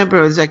can't remember.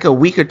 It was like a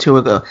week or two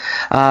ago.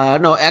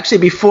 No, actually,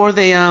 before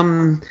they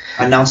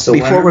announced the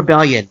before winner?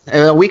 Rebellion,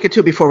 a week or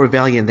two before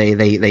Rebellion,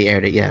 they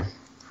aired it. Yeah.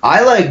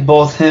 I like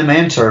both him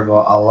and Turbo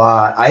a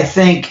lot. I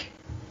think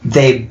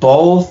they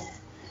both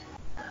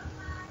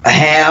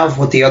have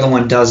what the other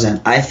one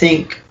doesn't. I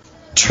think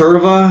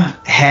Turbo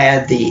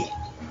had the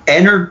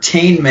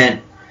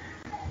entertainment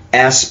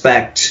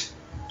aspect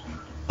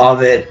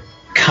of it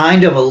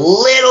kind of a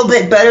little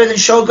bit better than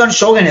Shogun.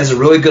 Shogun has a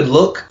really good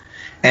look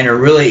and a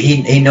really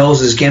he knows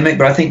his gimmick,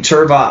 but I think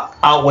Turbo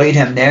outweighed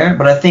him there.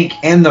 But I think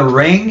in the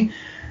ring,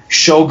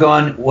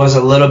 Shogun was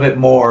a little bit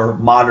more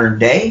modern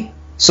day,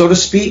 so to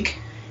speak.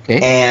 Okay.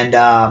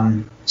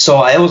 And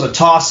so it was a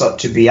toss-up,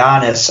 to be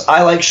honest.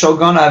 I like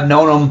Shogun. I've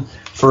known him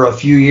for a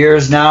few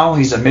years now.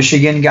 He's a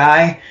Michigan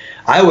guy.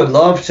 I would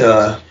love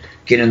to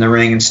get in the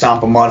ring and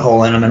stomp a mud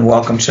hole in him and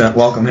welcome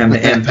him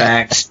to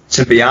Impact,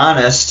 to be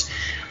honest.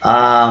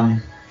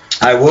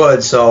 I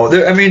would. So,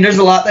 there's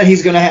a lot that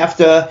he's going to have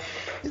to...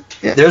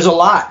 Yeah. There's a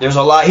lot.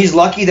 He's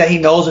lucky that he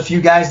knows a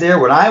few guys there.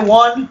 When I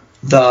won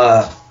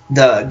the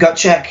gut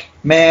check,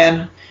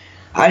 man,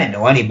 I didn't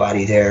know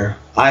anybody there.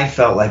 I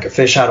felt like a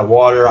fish out of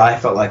water. I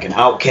felt like an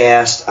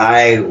outcast.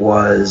 I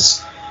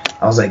was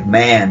like,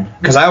 man,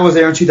 because I was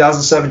there in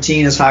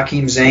 2017 as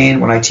Hakeem Zayn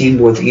when I teamed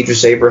with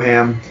Idris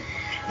Abraham,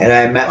 and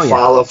I met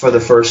Fala for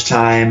the first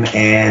time,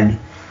 and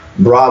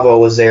Bravo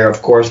was there.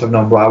 Of course, I've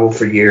known Bravo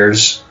for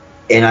years,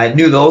 and I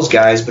knew those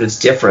guys, but it's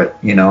different,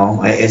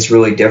 It's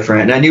really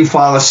different. And I knew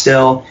Fala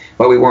still,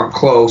 but we weren't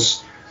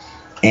close,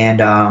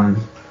 and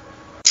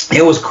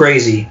it was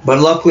crazy. But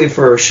luckily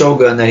for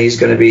Shogun that he's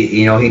going to be,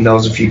 he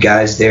knows a few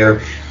guys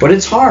there. But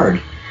it's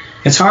hard.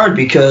 It's hard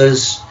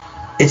because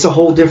it's a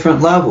whole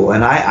different level,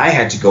 and I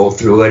had to go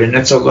through it, and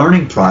it's a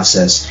learning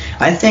process.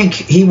 I think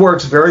he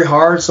works very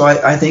hard, so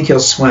I think he'll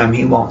swim.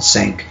 He won't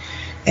sink.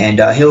 And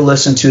he'll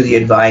listen to the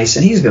advice,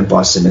 and he's been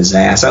busting his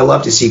ass. I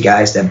love to see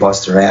guys that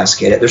bust their ass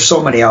get it. There's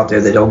so many out there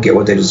that don't get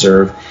what they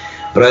deserve.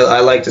 But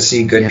I like to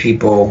see good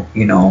people,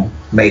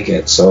 make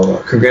it. So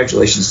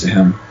congratulations to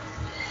him.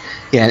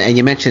 Yeah, and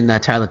you mentioned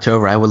Tyler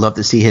Tover. I would love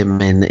to see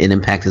him in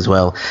Impact as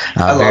well.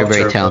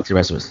 Very talented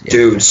wrestler. Yeah.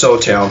 Dude, so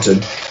talented.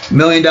 $1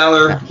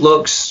 million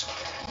looks.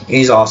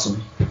 He's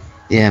awesome.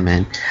 Yeah,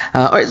 man.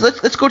 All right,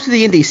 let's go to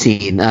the indie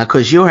scene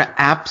because you're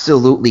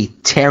absolutely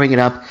tearing it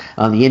up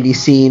on the indie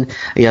scene.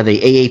 The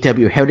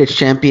AAW Heritage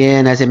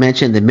Champion, as I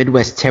mentioned, the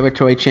Midwest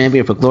Territory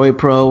Champion for Glory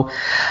Pro.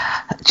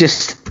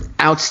 Just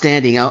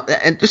outstanding.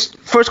 And just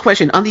first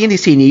question, on the indie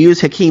scene, you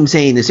use Hakeem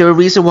Zayn. Is there a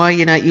reason why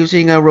you're not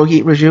using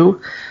Rohit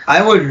Raju?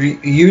 I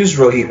would use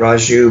Rohit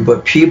Raju,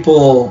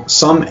 but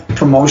some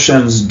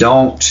promotions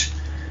don't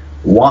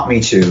want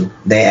me to.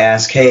 They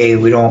ask, hey,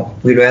 we'd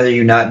rather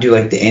you not do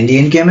like the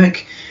Indian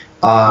gimmick.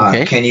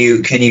 Okay. Can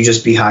you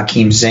just be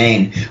Hakeem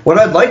Zayn? What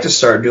I'd like to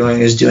start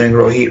doing is doing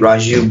Rohit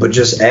Raju, but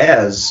just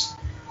as,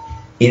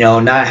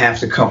 not have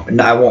to come.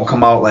 I won't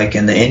come out like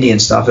in the Indian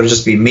stuff. It'll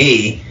just be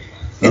me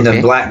in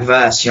the black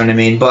vest. You know what I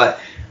mean? But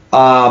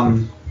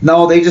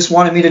no, they just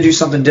wanted me to do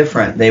something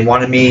different. They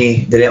wanted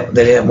me. They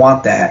didn't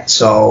want that.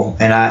 So,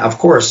 and I, of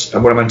course,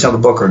 what am I going to tell the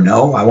booker?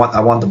 No, I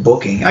want the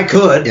booking. I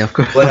could, yeah, of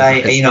course.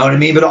 But you know what I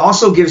mean. But it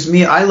also gives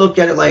me. I look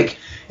at it like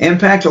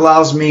Impact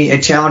allows me.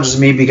 It challenges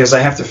me because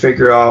I have to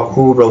figure out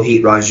who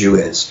Rohit Raju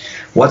is.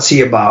 What's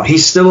he about?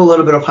 He's still a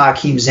little bit of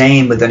Hakeem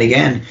Zayn, but then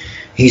again,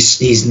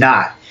 he's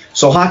not.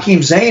 So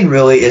Hakeem Zayn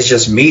really is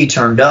just me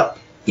turned up.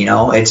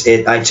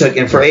 I took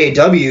and for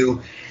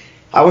AEW.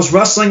 I was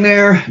wrestling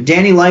there.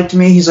 Danny liked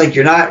me. He's like,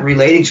 you're not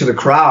relating to the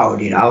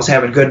crowd. I was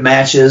having good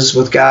matches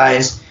with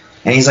guys.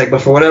 And he's like,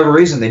 but for whatever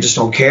reason, they just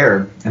don't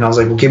care. And I was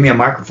like, well, give me a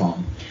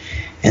microphone.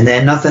 And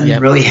then nothing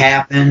really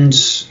happened.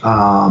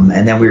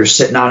 And then we were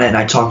sitting on it, and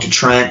I talked to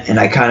Trent, and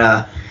I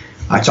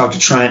talked to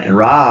Trent and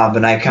Rob,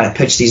 and I kind of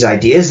pitched these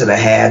ideas that I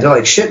had. They're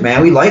like, shit,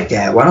 man, we like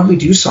that. Why don't we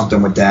do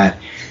something with that?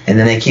 And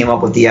then they came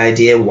up with the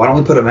idea, why don't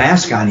we put a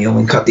mask on you and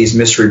we cut these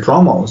mystery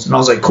promos? And I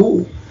was like,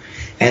 cool.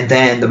 And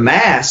then the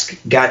mask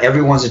got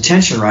everyone's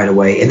attention right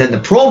away. And then the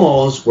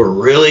promos were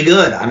really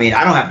good. I mean,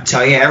 I don't have to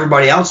tell you.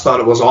 Everybody else thought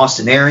it was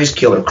Austin Aries,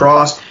 Killer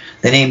Cross.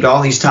 They named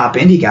all these top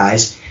indie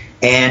guys.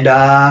 And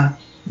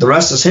the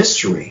rest is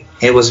history.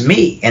 It was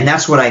me. And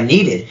that's what I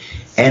needed.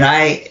 And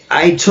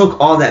I took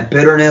all that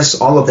bitterness,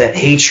 all of that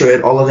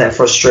hatred, all of that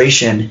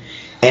frustration,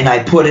 and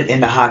I put it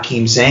into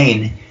Hakeem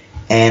Zayn.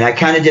 And I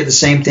kind of did the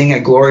same thing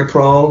at Glory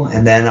Pro.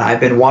 And then I've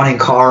been wanting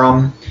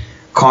Karam.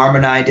 Karam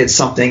and I did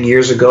something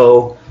years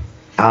ago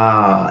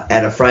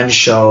at a friend's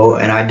show,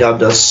 and I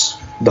dubbed us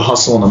the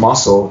Hustle and the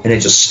Muscle, and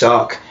it just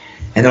stuck.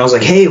 And then I was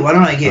like, hey, why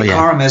don't I get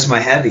Karam as my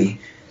heavy?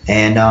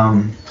 And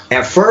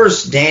at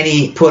first,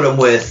 Danny put him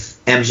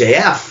with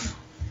MJF.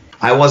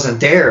 I wasn't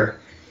there.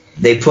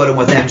 They put him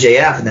with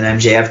MJF, and then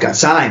MJF got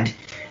signed.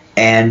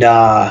 And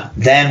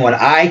then when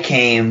I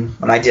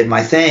did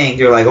my thing,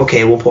 they're like,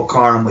 okay, we'll put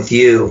Karam with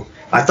you.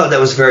 I thought that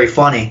was very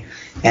funny.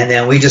 And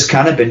then we just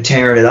kind of been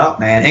tearing it up,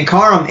 man. And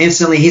Karam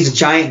instantly, he's a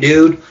giant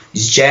dude.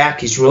 He's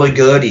jacked. He's really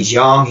good. He's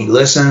young. He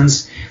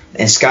listens.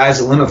 and sky's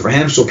the limit for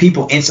him. So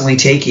people instantly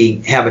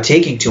have a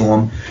taking to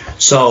him.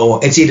 So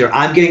it's either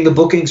I'm getting the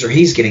bookings or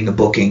he's getting the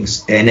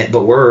bookings,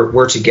 but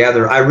we're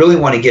together. I really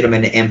want to get him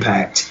into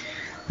Impact.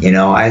 You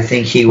know, I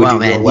think he would do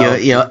man,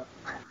 well.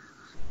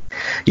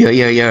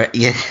 You're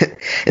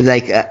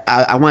like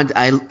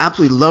I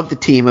absolutely love the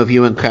team of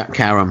you and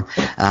Karam.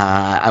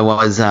 I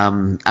was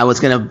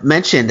gonna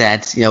mention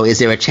that, you know, is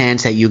there a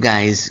chance that you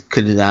guys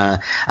could?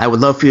 I would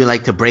love for you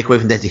to break away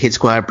from that Hit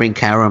Squad, bring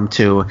Karam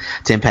to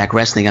Impact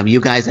Wrestling. I mean,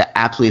 you guys are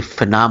absolutely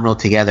phenomenal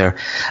together.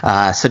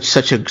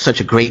 Such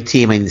a great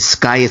team. I mean, the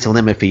sky is the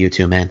limit for you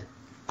two, man.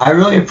 I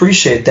really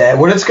appreciate that.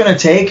 What it's gonna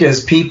take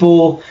is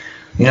people,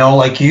 you know,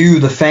 like you,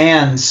 the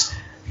fans.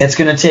 It's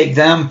going to take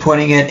them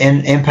putting it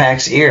in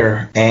Impact's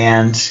ear.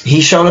 And he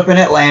showed up in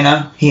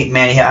Atlanta.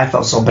 I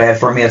felt so bad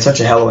for him. He had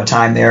such a hell of a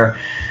time there.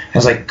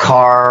 His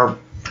car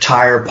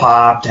tire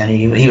popped, and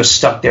he was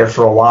stuck there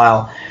for a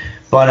while.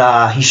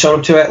 But he showed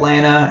up to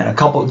Atlanta, and a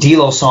couple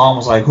D'Lo saw him,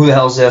 was like, "Who the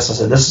hell is this?" I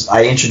said,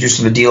 I introduced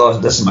him to D'Lo. I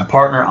said, "This is my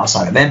partner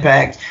outside of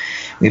Impact.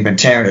 We've been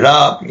tearing it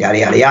up, yada,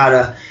 yada,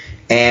 yada."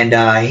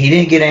 And he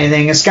didn't get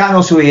anything. And Scott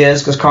knows who he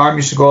is, because Carm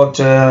used to go up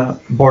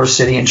to Border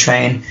City and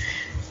train.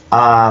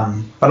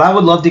 But I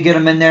would love to get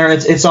him in there.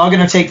 It's all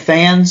going to take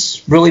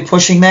fans really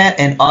pushing that,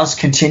 and us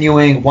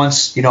continuing,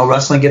 once, you know,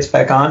 wrestling gets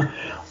back on,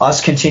 us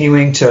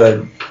continuing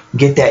to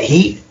get that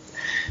heat,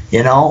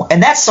 you know.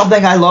 And that's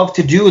something I love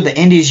to do. The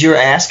indies, you're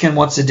asking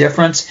what's the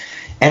difference,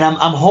 and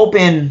I'm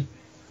hoping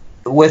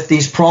with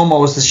these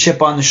promos, the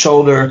chip on the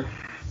shoulder,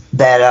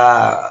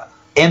 that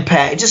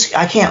Impact,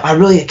 I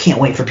really can't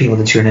wait for people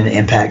to tune into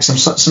Impact. Some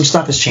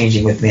stuff is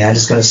changing with me. I'm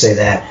just going to say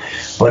that.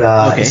 But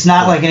okay. It's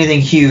not like anything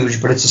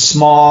huge, but it's a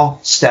small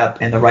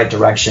step in the right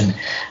direction.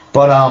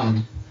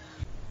 But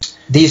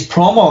these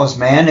promos,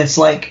 man, it's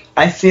like,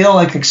 I feel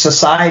like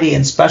society,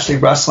 and especially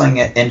wrestling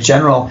in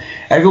general,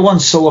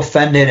 everyone's so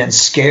offended and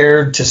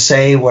scared to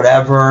say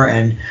whatever.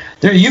 And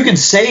you can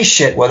say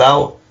shit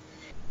without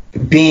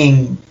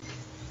being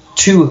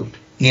too,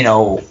 you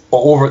know,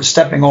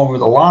 stepping over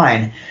the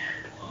line.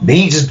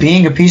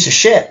 Being a piece of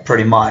shit,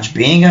 pretty much.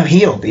 Being a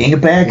heel, being a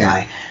bad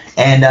guy.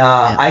 And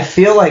I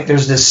feel like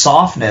there's this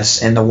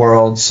softness in the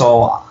world,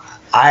 so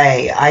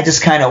I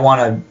just kind of want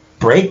to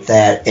break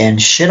that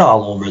and shit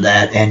all over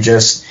that and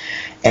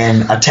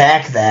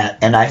attack that.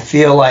 And I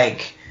feel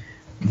like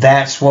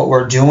that's what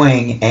we're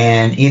doing,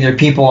 and either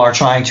people are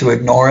trying to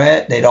ignore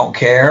it, they don't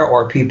care,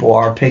 or people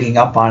are picking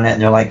up on it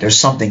and they're like, there's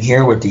something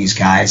here with these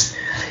guys.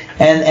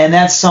 And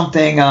that's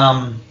something,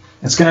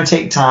 it's going to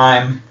take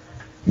time.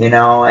 You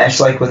know, it's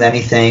like with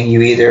anything,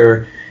 you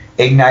either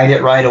ignite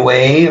it right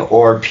away,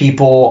 or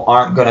people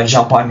aren't going to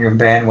jump on your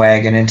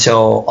bandwagon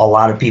until a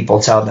lot of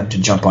people tell them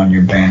to jump on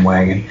your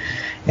bandwagon.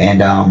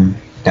 And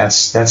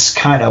that's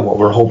kind of what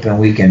we're hoping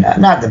we can,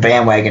 not the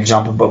bandwagon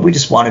jumping, but we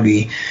want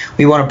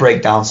to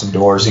break down some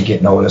doors and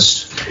get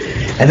noticed.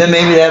 And then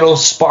maybe that'll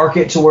spark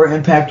it to where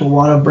Impact will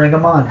want to bring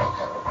them on.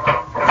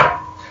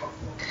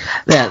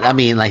 Yeah, I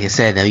mean, like I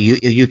said,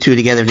 you two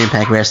together in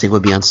Impact Wrestling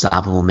would be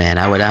unstoppable, man.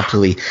 I would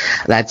absolutely.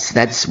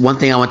 That's one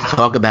thing I want to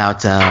talk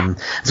about. I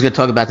was going to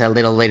talk about that a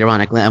little later on.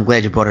 I'm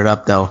glad you brought it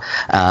up, though.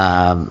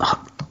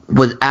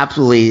 Was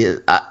absolutely.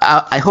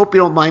 I hope you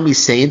don't mind me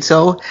saying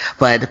so,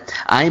 but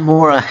I'm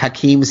more a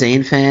Hakeem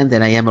Zayn fan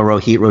than I am a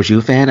Rohit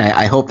Raju fan.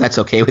 I hope that's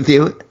okay with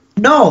you.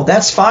 No,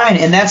 that's fine,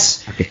 and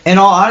that's, in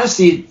all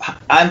honesty,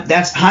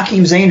 that's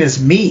Hakeem Zayn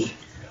is me.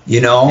 You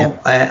know,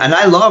 yep. And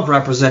I love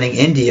representing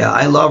India.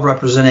 I love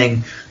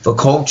representing the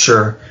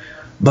culture.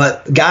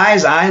 But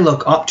guys I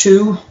look up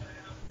to,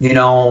 you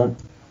know,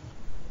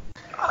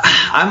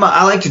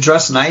 I like to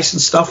dress nice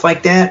and stuff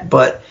like that,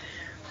 but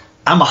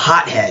I'm a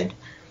hothead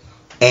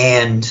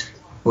and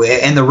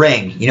in the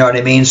ring, you know what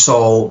I mean?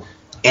 So,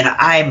 and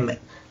I'm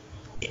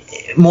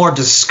more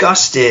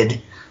disgusted.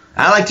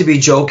 I like to be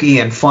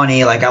jokey and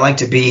funny. Like, I like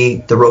to be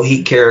the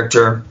Rohit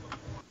character.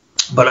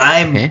 But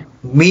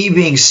me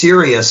being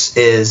serious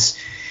is,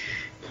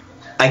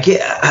 I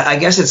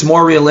guess it's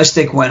more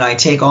realistic when I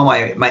take all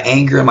my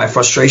anger and my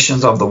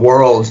frustrations of the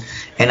world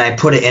and I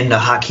put it into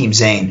Hakeem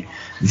Zayn.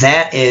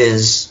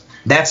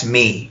 That's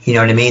me, you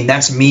know what I mean?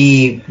 That's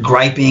me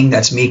griping,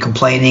 that's me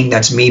complaining,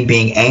 that's me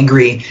being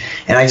angry,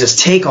 and I just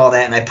take all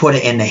that and I put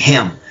it into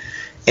him.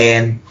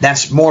 And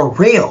that's more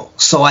real.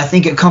 So I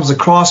think it comes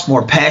across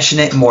more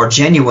passionate and more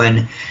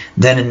genuine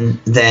than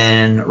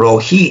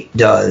Rohit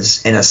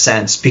does, in a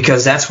sense,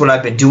 because that's what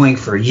I've been doing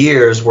for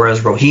years,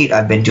 whereas Rohit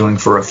I've been doing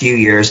for a few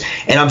years,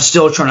 and I'm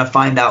still trying to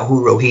find out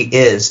who Rohit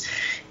is.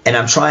 And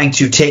I'm trying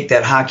to take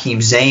that Hakeem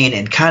Zayn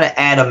and kind of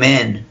add him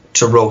in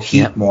to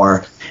Rohit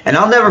more. And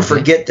I'll never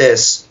forget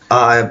this.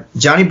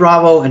 Johnny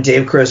Bravo and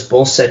Dave Chris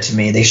both said to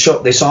me, they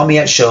saw me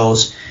at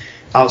shows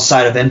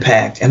outside of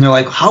Impact, and they're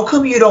like, how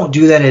come you don't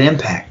do that at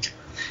Impact?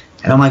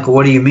 And I'm like, well,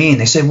 what do you mean?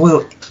 They said,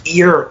 well,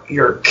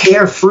 you're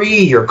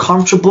carefree, you're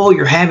comfortable,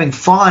 you're having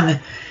fun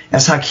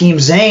as Hakeem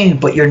Zayn,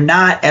 but you're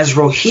not as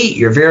Rohit.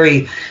 You're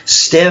very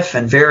stiff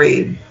and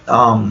very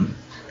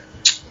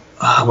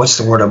what's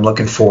the word I'm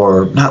looking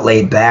for? Not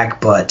laid back,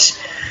 but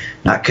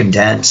not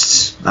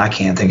condensed. I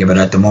can't think of it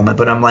at the moment,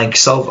 but I'm like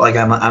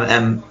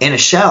I'm in a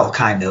shell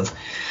kind of.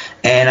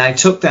 And I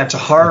took that to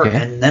heart,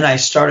 and then I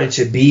started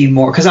to be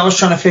more, because I was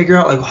trying to figure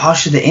out, like, how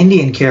should the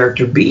Indian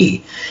character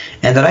be?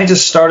 And then I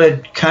just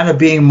started kind of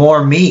being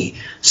more me,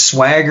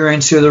 swaggering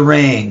to the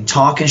ring,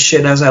 talking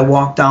shit as I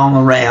walked down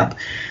the ramp,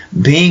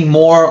 being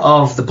more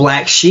of the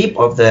black sheep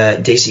of the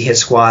Desi Hit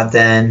Squad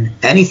than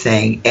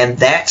anything. And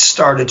that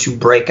started to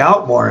break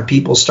out more, and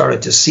people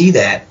started to see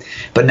that.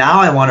 But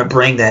now I want to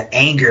bring that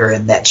anger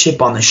and that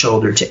chip on the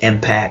shoulder to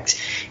Impact.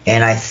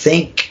 And I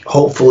think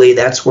hopefully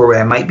that's where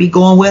I might be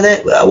going with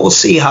it. We'll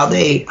see how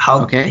the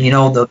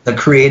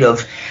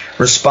creative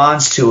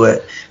response to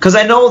it. Because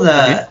I know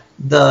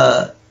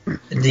the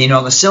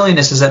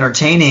silliness is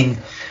entertaining,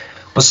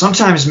 but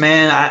sometimes,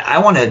 man, I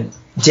want to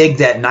dig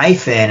that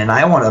knife in, and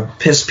I want to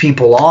piss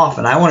people off,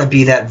 and I want to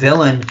be that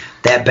villain,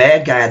 that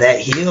bad guy, that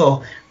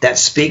heel that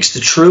speaks the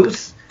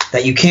truth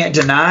that you can't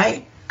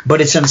deny,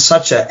 but it's in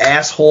such an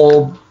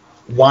asshole,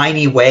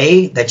 whiny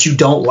way that you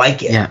don't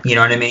like it. You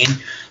know what I mean?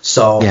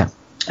 So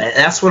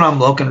that's what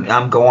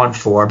I'm going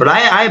for. But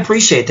I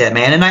appreciate that,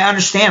 man, and I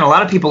understand a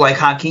lot of people like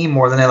Hakeem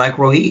more than they like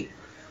Rohit.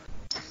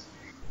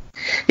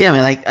 Yeah, I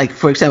mean, like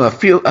for example,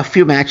 a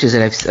few matches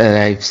that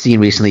I've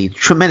seen recently,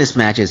 tremendous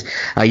matches.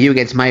 You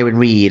against Myron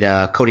Reed,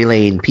 Cody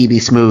Lane,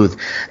 PB Smooth,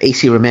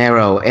 AC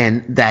Romero,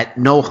 and that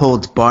no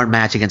holds barred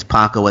match against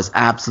Paco was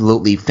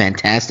absolutely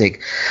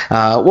fantastic.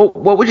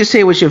 What would you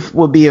say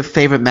would be your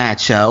favorite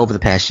match over the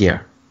past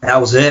year?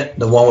 That was it,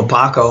 the one with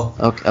Paco.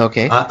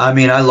 Okay. I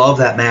mean, I love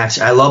that match.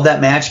 I love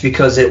that match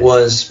because it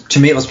was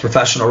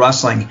professional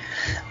wrestling.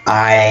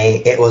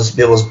 It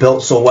was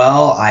built so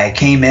well. I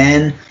came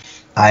in.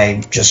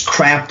 I just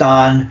crapped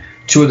on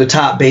two of the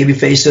top baby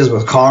faces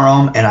with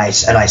Karam, and I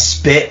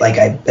spit, like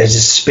I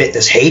just spit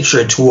this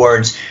hatred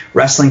towards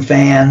wrestling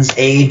fans,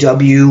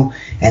 AEW,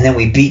 and then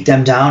we beat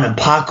them down. And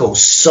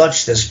Paco's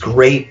such this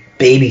great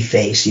baby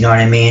face, you know what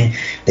I mean?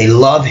 They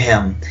love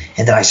him,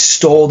 and then I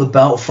stole the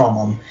belt from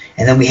him,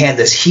 and then we had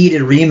this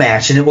heated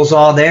rematch, and it was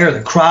all there.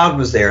 The crowd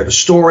was there, the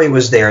story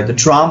was there, the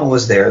drama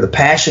was there, the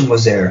passion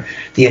was there,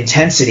 the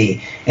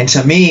intensity. And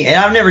to me, and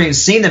I've never even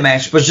seen the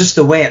match, but just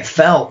the way it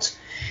felt.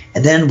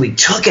 And then we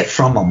took it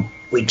from them.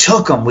 We took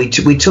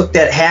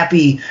that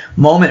happy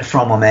moment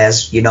from them,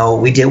 as, you know,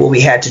 we did what we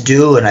had to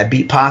do, and I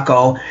beat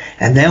Paco.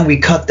 And then we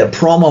cut the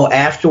promo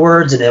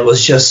afterwards, and it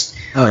was just,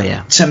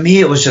 to me,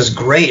 it was just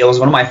great. It was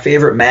one of my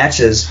favorite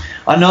matches.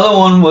 Another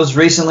one was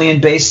recently in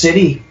Bay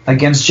City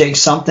against Jake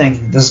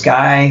Something. This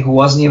guy who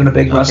wasn't even a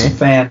big wrestling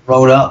fan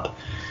wrote up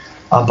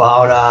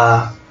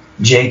about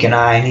Jake and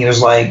I, and he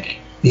was like,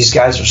 these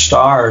guys are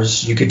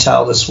stars. You could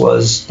tell this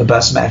was the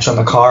best match on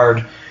the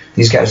card.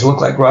 These guys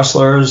look like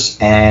wrestlers,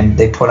 and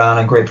they put on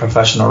a great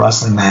professional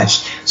wrestling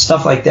match.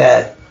 Stuff like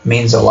that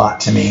means a lot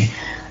to me.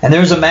 And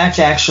there's a match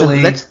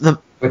actually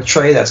with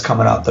Trey that's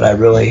coming up that I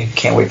really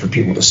can't wait for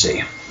people to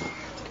see.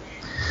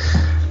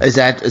 Is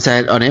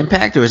that on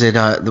Impact, or was that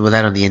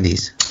on the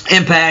Indies?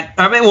 Impact.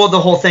 I mean, well,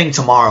 the whole thing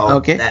tomorrow.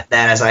 Okay.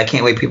 That is, I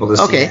can't wait people to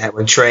see that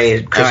with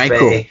Trey, Chris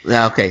Bay. Cool.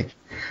 Okay.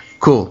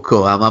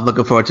 Cool. I'm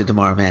looking forward to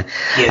tomorrow, man.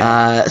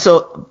 Yeah.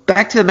 So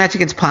back to the match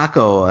against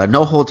Paco,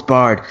 no holds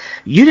barred.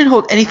 You didn't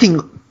hold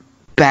anything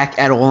back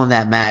at all in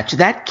that match.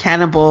 That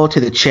cannonball to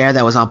the chair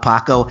that was on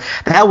Paco,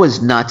 that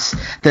was nuts.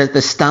 The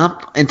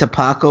stomp into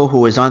Paco, who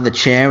was on the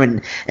chair,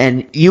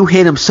 and you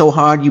hit him so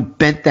hard you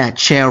bent that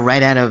chair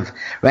right out of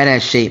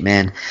shape,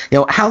 man. You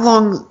know, how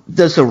long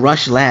does the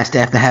rush last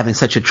after having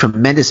such a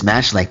tremendous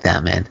match like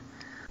that, man?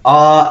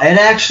 It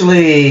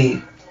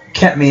actually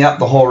kept me up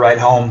the whole ride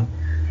home.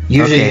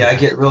 Usually I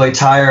get really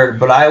tired,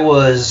 but I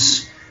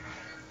was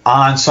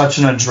on such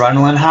an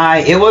adrenaline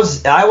high. I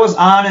was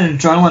on an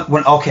adrenaline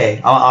when.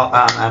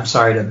 I'm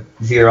sorry to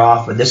veer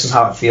off, but this is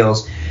how it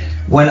feels.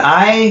 When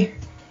I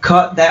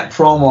cut that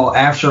promo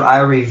after I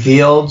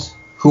revealed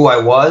who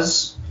I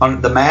was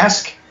on the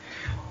mask,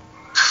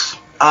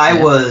 I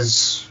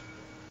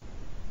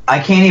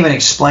can't even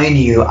explain to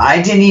you.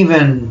 I didn't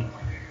even.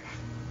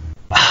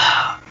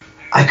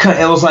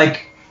 It was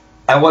like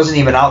I wasn't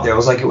even out there. It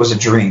was like it was a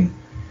dream.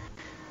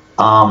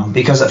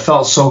 Because it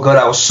felt so good.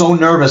 I was so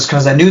nervous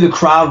because I knew the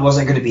crowd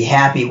wasn't going to be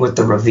happy with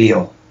the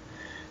reveal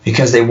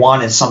because they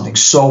wanted something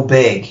so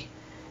big.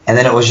 And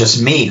then it was just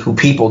me, who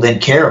people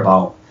didn't care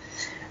about.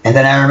 And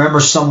then I remember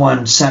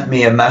someone sent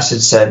me a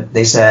message.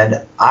 They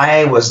said,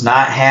 I was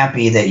not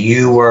happy that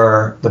you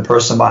were the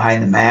person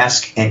behind the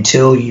mask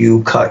until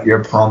you cut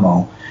your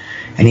promo.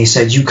 And he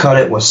said, you cut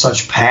it with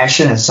such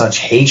passion and such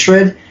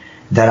hatred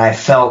that I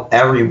felt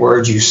every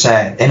word you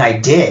said. And I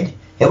did.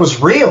 It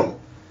was real.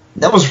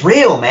 That was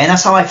real, man.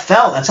 That's how I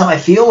felt. That's how I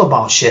feel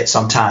about shit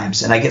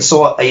sometimes. And I get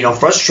so,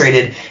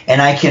 frustrated,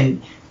 and I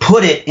can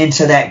put it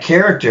into that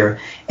character.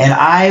 And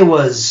I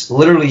was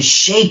literally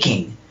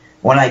shaking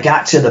when I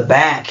got to the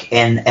back.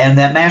 And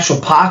that match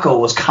with Paco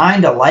was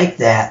kind of like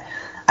that.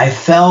 I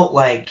felt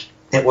like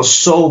it was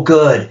so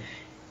good.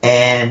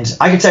 And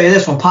I can tell you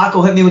this, when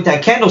Paco hit me with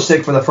that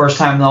candlestick for the first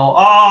time, though,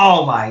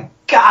 oh my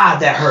God,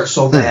 that hurt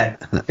so bad.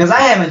 Because I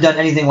haven't done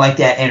anything like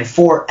that in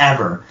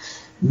forever.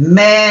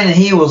 Man,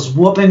 he was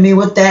whooping me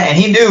with that. And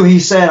he knew, he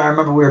said, I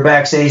remember we were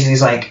backstage, and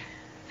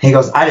he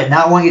goes, I did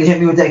not want you to hit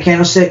me with that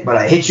candlestick, but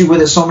I hit you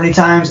with it so many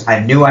times, I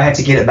knew I had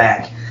to get it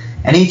back.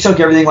 And he took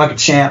everything like a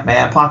champ,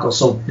 man.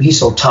 He's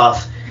so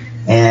tough.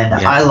 And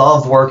I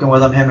love working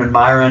with him and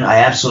Myron. I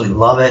absolutely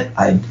love it.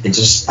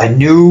 I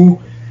knew,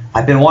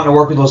 I've been wanting to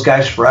work with those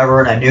guys forever,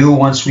 and I knew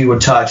once we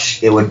would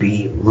touch, it would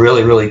be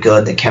really, really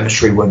good. The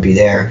chemistry would be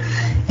there.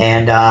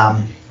 And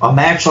a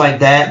match like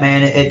that,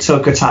 man, it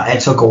took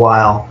a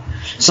while.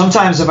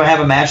 Sometimes if I have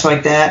a match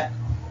like that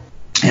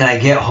and I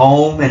get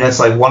home and it's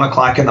like 1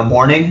 o'clock in the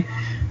morning,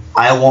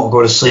 I won't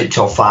go to sleep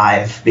till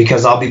 5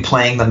 because I'll be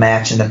playing the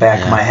match in the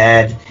back of my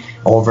head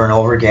over and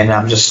over again. And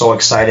I'm just so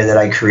excited that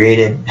I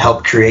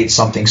helped create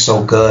something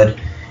so good,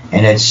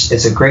 and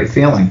it's a great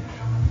feeling.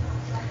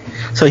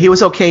 So he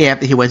was okay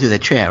after he went through the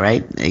chair,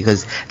 right?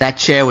 Because that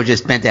chair was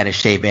just bent out of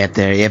shape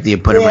after you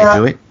put him right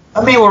through it.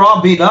 I mean, we're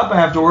all beat up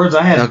afterwards.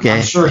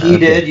 I'm sure he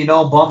did,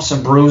 bumps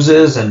and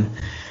bruises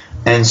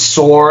and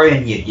sore,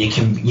 and you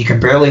can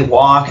barely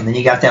walk, and then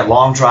you got that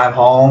long drive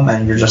home,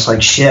 and you're just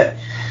like, shit.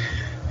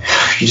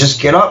 You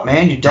just get up,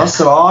 man. You dust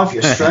it off,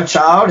 you stretch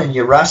out, and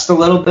you rest a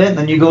little bit, and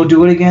then you go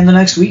do it again the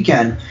next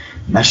weekend.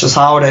 And that's just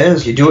how it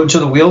is. You do it until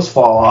the wheels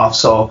fall off.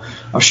 So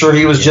I'm sure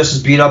he was just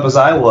as beat up as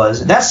I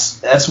was. And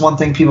that's one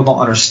thing people don't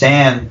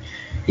understand.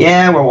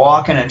 Yeah, we're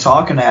walking and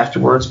talking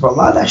afterwards, but a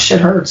lot of that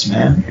shit hurts,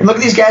 man. And look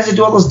at these guys that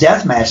do all those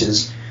death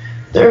matches.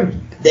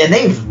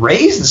 They've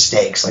raised the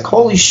stakes. Like,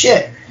 holy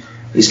shit.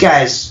 These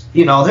guys,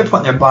 they're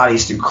putting their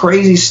bodies through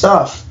crazy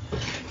stuff.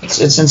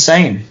 It's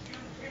insane.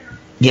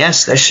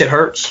 Yes, that shit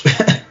hurts.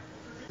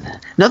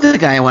 Another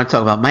guy I want to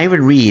talk about,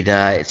 Myron Reed.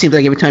 It seems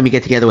like every time you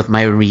get together with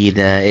Myron Reed,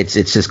 it's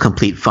just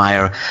complete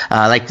fire.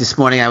 Like this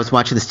morning, I was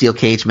watching the steel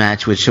cage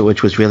match, which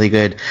was really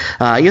good.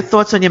 Your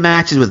thoughts on your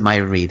matches with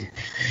Myron Reed?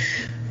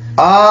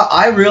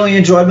 I really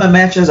enjoyed my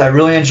matches. I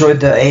really enjoyed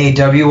the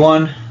AEW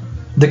one.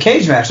 The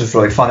cage match was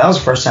really fun. That was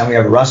the first time we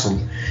ever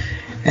wrestled.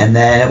 And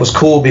then it was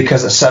cool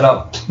because it set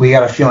up, we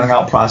got a feeling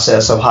out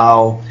process of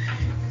how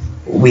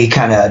we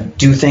kind of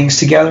do things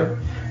together.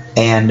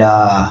 And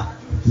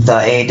the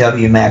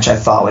AEW match I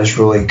thought was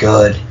really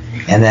good.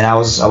 And then I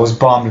was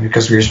bummed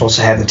because we were supposed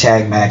to have the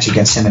tag match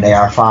against him and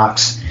AR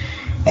Fox.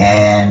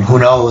 And who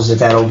knows if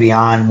that'll be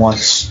on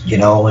once,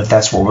 if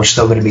that's what we're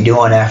still going to be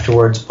doing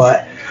afterwards.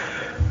 But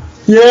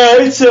yeah,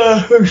 it's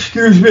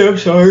excuse me, I'm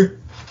sorry.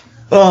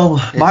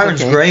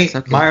 Myron's great.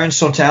 Okay. Myron's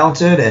so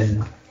talented,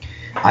 and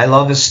I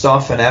love his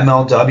stuff in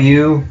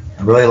MLW.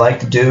 I really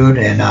like the dude,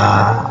 and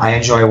I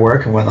enjoy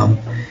working with him.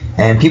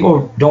 And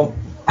people don't.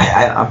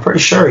 I'm pretty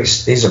sure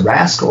he's a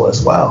rascal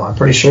as well. I'm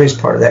pretty sure he's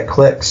part of that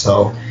clique.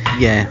 So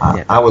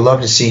yeah. I would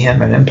love to see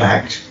him in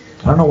Impact.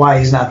 I don't know why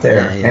he's not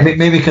there. Yeah.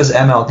 Maybe because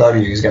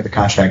MLW, he's got the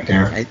contract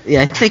there. I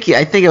think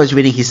I was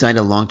reading he signed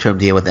a long-term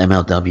deal with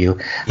MLW.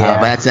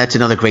 Yeah. But that's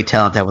another great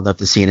talent I would love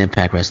to see in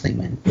Impact Wrestling,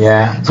 man.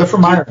 Yeah. Good for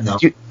Myron, though.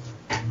 Do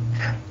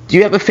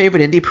you have a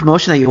favorite indie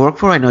promotion that you work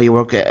for? I know you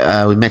work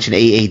at, we mentioned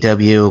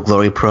AAW,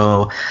 Glory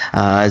Pro.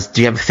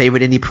 Do you have a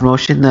favorite indie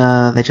promotion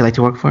that you like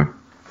to work for?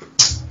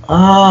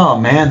 Oh,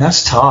 man,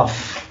 that's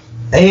tough.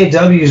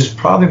 AAW is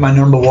probably my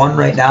number one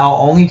right now,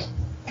 only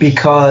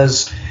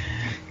because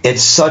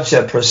it's such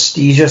a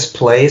prestigious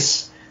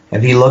place.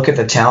 If you look at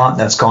the talent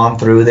that's gone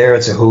through there,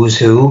 it's a who's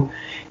who.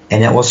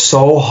 And it was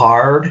so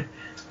hard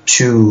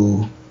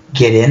to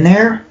get in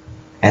there.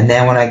 And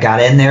then when I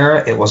got in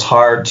there, it was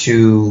hard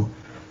to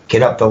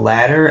get up the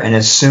ladder. And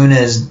as soon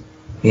as,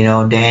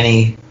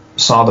 Danny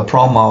saw the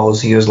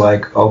promos, he was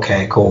like,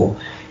 okay, cool.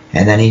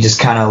 And then he just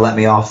kind of let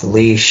me off the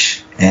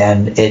leash.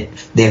 And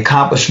the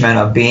accomplishment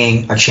of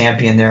being a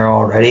champion there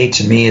already,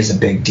 to me, is a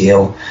big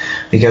deal.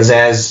 Because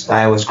as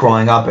I was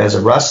growing up as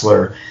a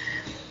wrestler,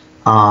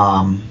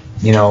 early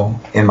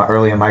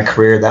in my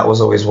career, that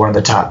was always one of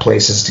the top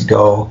places to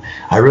go.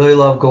 I really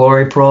love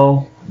Glory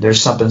Pro. There's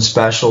something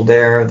special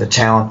there. The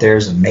talent there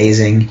is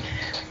amazing.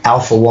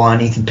 Alpha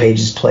One, Ethan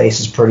Page's place,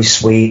 is pretty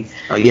sweet.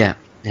 Oh, yeah.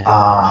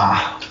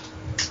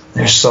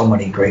 There's so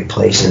many great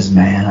places,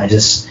 man.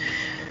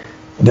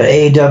 But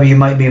AEW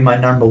might be my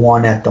number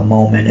one at the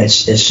moment.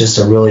 It's just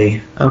a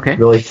really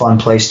fun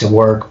place to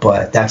work,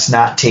 but that's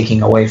not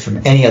taking away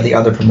from any of the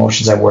other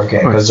promotions I work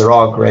at, because they're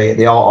all great.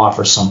 They all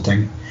offer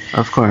something.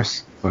 Of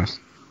course.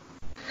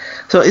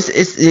 So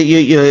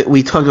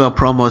we talked about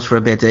promos for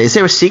a bit. Is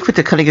there a secret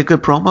to cutting a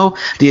good promo?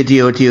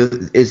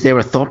 Is there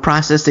a thought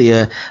process?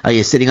 Are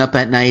you sitting up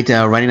at night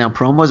writing down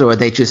promos, or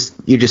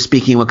you're just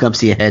speaking what comes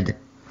to your head?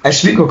 I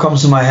speak what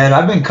comes to my head.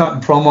 I've been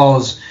cutting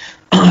promos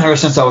ever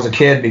since I was a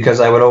kid, because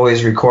I would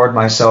always record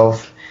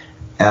myself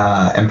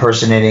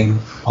impersonating.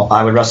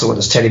 I would wrestle with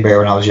this teddy bear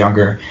when I was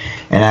younger,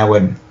 and I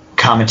would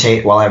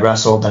commentate while I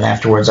wrestled, and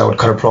afterwards I would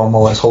cut a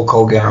promo as Hulk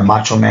Hogan or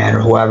Macho Man or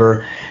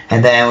whoever,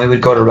 and then we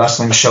would go to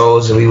wrestling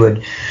shows, and we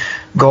would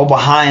go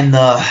behind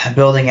the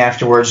building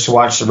afterwards to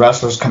watch the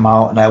wrestlers come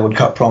out, and I would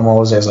cut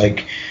promos as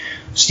like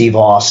Steve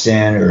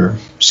Austin or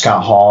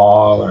Scott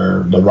Hall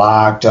or The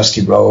Rock,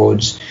 Dusty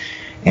Rhodes.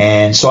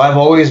 And so I've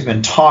always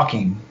been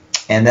talking.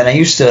 And then I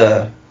used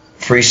to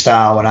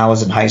freestyle when I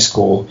was in high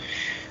school.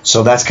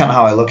 So that's kind of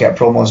how I look at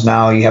promos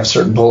now. You have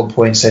certain bullet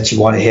points that you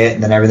want to hit,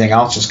 and then everything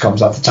else just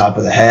comes off the top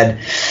of the head.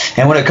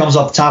 And when it comes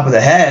off the top of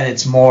the head,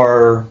 it's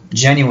more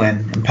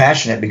genuine and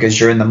passionate because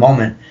you're in the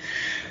moment.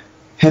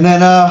 And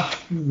then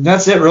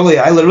that's it, really.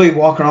 I literally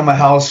walk around my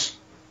house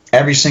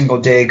every single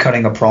day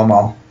cutting a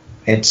promo.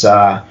 It's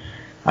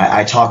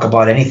I talk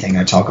about anything.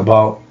 I talk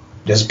about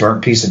this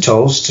burnt piece of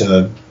toast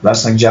to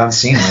wrestling John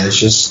Cena. It's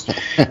just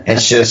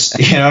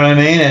you know what I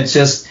mean? It's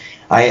just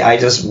I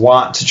just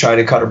want to try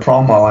to cut a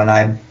promo,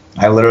 and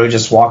I literally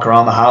just walk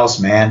around the house,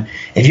 man.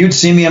 If you'd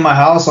see me in my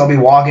house, I'll be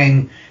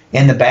walking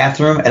in the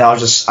bathroom, and I'll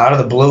just out of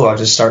the blue, I'll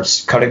just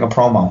start cutting a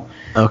promo.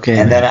 Okay.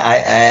 And then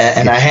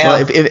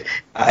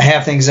I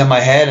have things in my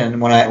head, and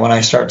when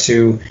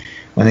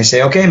they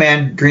say, okay,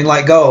 man, green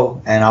light,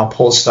 go, and I'll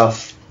pull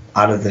stuff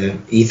out of the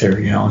ether,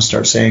 and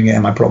start saying it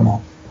in my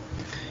promo.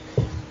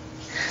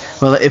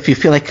 Well, if you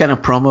feel like cutting a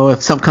promo,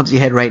 if something comes to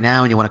your head right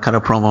now and you want to cut a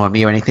promo on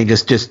me or anything,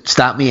 just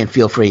stop me and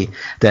feel free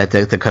to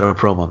cut a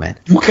promo, man.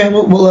 Okay,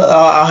 well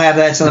I'll have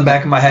that in the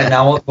back of my head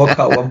now. We'll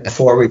cut one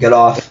before we get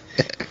off.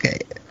 Okay.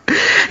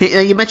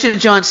 You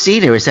mentioned John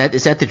Cena. Is that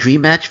the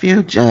dream match for you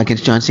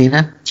against John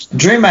Cena?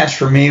 Dream match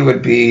for me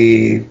would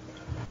be,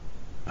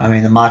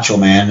 the Macho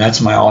Man. That's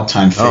my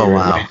all-time favorite. Oh,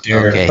 wow. Right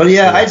there. Okay. But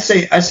yeah, I'd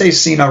say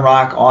Cena,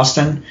 Rock,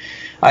 Austin.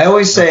 I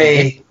always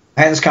say.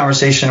 I had this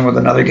conversation with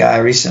another guy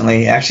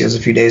recently. Actually, it was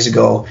a few days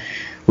ago.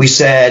 We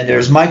said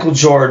there's Michael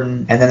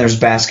Jordan and then there's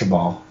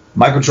basketball.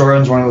 Michael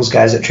Jordan's one of those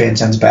guys that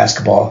transcends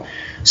basketball.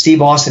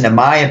 Steve Austin, in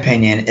my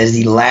opinion, is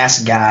the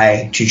last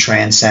guy to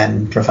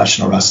transcend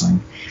professional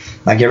wrestling.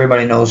 Like,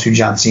 everybody knows who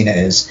John Cena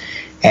is.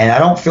 And I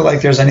don't feel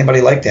like there's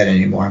anybody like that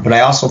anymore. But I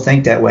also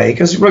think that way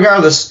because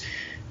regardless,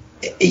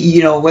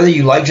 whether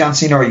you like John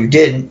Cena or you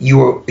didn't,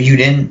 you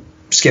didn't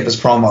skip his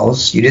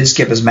promos. You didn't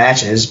skip his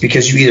matches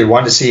because you either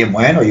wanted to see him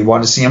win or you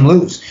wanted to see him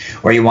lose,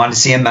 or you wanted to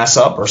see him mess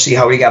up or see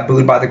how he got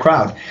booed by the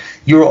crowd.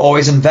 You were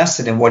always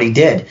invested in what he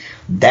did.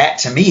 That,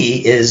 to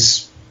me,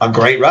 is a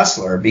great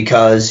wrestler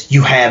because he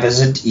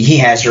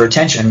has your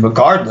attention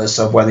regardless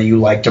of whether you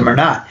liked him or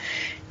not.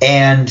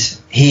 And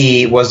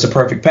he was the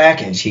perfect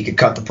package. He could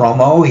cut the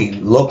promo. He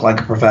looked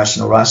like a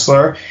professional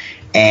wrestler,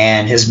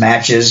 and his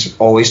matches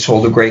always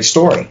told a great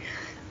story.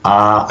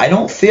 I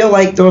don't feel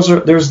like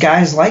there's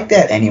guys like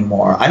that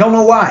anymore. I don't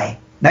know why.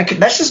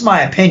 That's just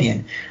my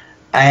opinion,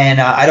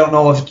 and I don't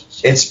know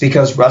if it's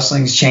because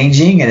wrestling's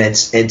changing and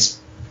it's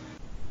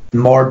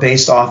more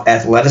based off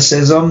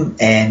athleticism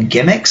and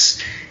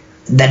gimmicks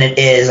than it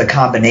is a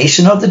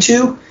combination of the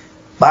two.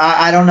 But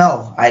I don't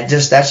know.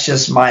 That's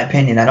just my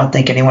opinion. I don't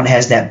think anyone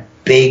has that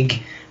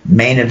big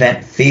main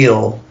event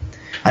feel.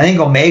 I think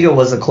Omega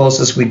was the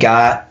closest we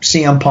got.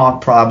 CM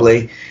Punk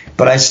probably.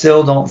 But I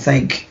still don't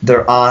think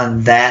they're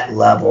on that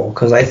level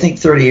because I think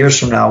 30 years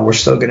from now we're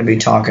still going to be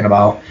talking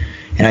about,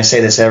 and I say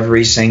this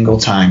every single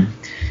time,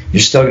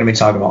 you're still going to be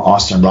talking about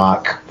Austin,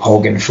 Rock,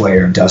 Hogan,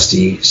 Flair,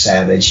 Dusty,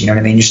 Savage. You know what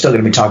I mean? You're still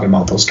going to be talking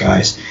about those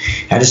guys.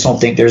 I just don't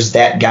think there's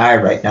that guy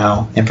right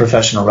now in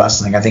professional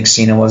wrestling. I think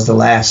Cena was the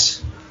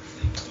last.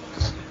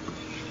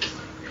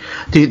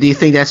 Do you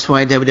think that's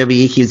why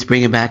WWE keeps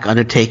bringing back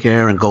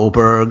Undertaker and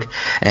Goldberg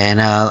and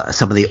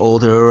some of the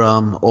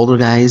older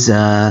guys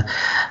to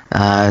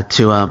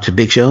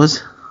big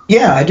shows?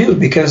 Yeah, I do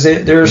because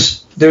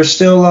there's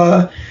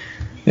still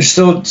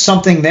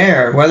something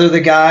there. Whether the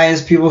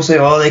guys, people say,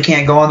 oh, they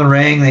can't go in the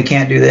ring, they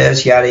can't do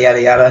this, yada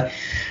yada yada,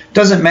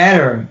 doesn't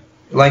matter.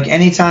 Like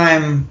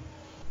anytime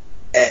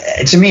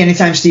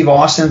Steve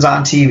Austin's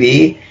on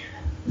TV,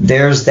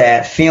 there's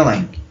that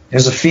feeling.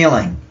 There's a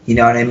feeling. You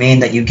know what I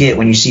mean, that you get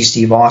when you see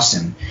Steve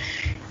Austin.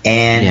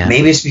 And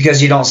maybe it's because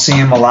you don't see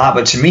him a lot,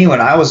 but to me, when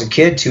I was a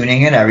kid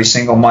tuning in every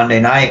single Monday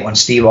night when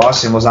Steve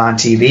Austin was on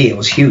TV, it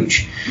was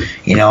huge.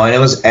 And it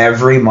was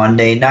every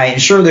Monday night.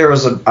 And sure, there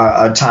was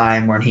a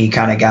time when he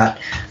kind of got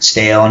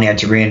stale and he had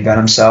to reinvent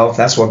himself.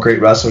 That's what great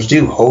wrestlers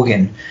do.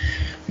 Hogan,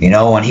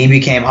 when he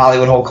became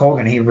Hollywood Hulk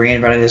Hogan, he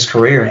reinvented his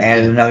career and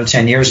added another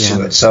 10 years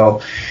to it.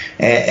 So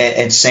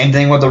it's same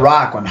thing with The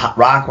Rock. When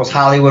Rock was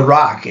Hollywood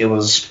Rock, it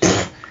was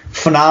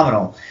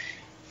phenomenal.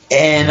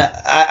 And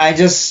I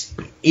do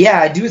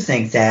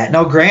think that.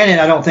 Now, granted,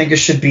 I don't think it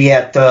should be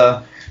at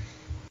the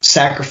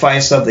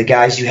sacrifice of the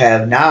guys you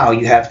have now.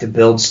 You have to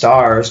build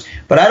stars.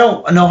 But I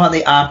don't know how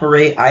they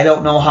operate. I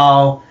don't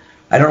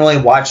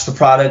really watch the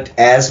product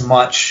as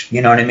much.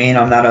 You know what I mean?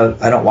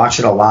 I don't watch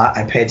it a lot.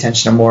 I pay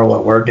attention to more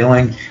what we're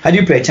doing. I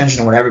do pay attention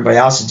to what everybody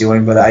else is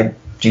doing, but I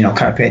kind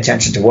of pay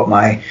attention to what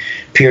my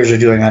peers are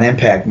doing on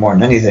Impact more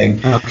than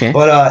anything. Okay.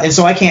 But and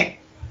so I can't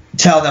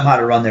tell them how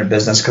to run their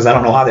business because I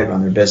don't know how they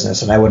run their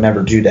business, and I would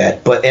never do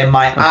that. But in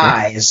my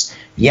eyes,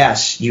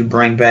 yes, you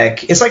bring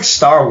back. It's like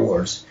Star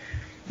Wars.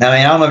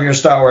 I don't know if you're a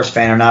Star Wars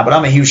fan or not, but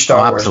I'm a huge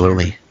Star Wars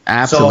fan.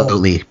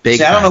 Absolutely. So,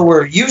 Big I don't know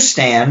where you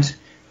stand,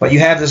 but you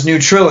have this new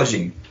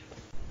trilogy,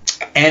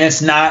 and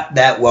it's not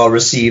that well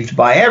received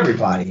by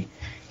everybody.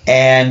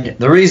 And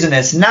the reason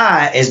it's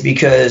not is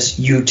because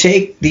you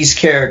take these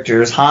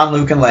characters, Han,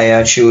 Luke, and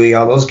Leia, Chewie,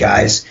 all those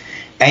guys,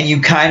 and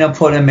you kind of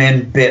put them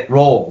in bit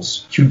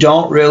roles. You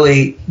don't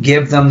really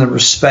give them the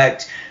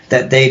respect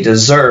that they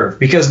deserve.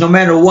 Because no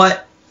matter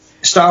what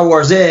Star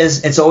Wars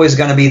is, it's always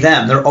going to be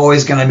them. They're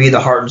always going to be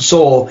the heart and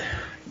soul.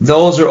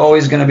 Those are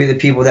always going to be the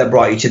people that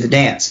brought you to the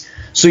dance.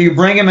 So you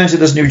bring them into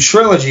this new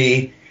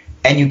trilogy,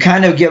 and you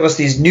kind of give us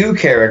these new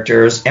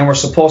characters, and we're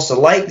supposed to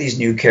like these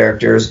new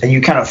characters, and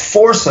you kind of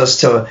force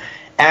us to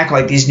act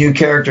like these new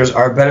characters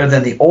are better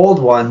than the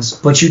old ones,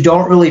 but you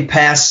don't really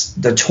pass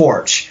the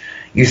torch.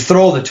 You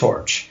throw the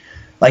torch.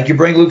 Like, you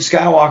bring Luke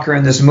Skywalker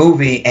in this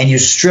movie, and you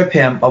strip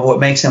him of what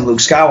makes him Luke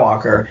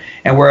Skywalker.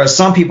 And whereas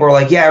some people are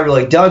like, yeah, I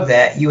really dug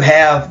that, you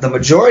have the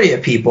majority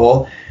of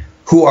people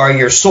who are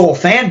your sole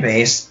fan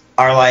base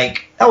are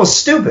like, that was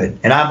stupid.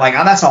 And I'm like,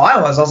 oh, that's how I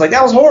was. I was like,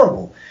 that was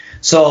horrible.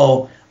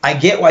 So I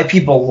get why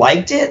people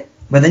liked it,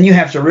 but then you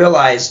have to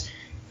realize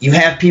you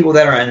have people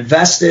that are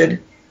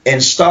invested in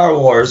Star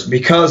Wars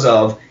because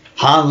of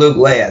Han, Luke,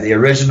 Leia, the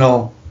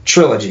original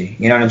trilogy.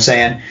 You know what I'm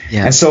saying?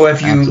 Yeah, and so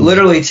if you absolutely.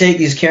 literally take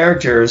these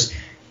characters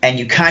and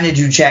you kind of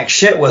do jack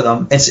shit with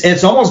them,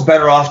 it's almost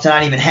better off to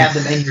not even have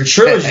them in your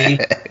trilogy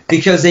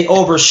because they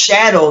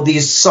overshadow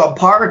these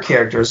subpar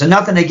characters. And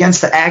nothing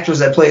against the actors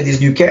that play these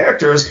new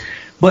characters,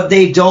 but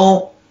they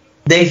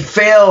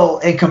fail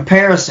in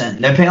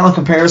comparison. They pale in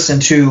comparison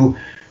to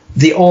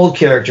the old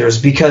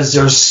characters because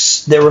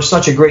there was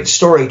such a great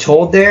story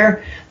told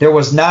there. There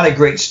was not a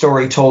great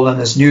story told in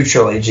this new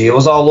trilogy. It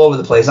was all over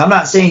the place. I'm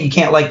not saying you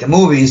can't like the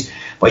movies,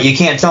 but you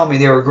can't tell me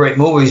they were great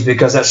movies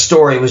because that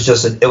story was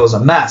it was a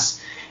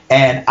mess.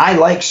 And I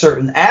like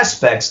certain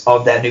aspects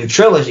of that new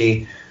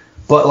trilogy,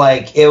 but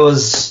like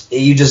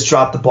you just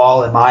dropped the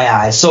ball in my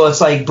eyes. So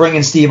it's like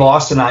bringing Steve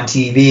Austin on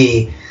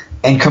TV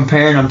and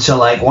comparing him to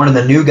like one of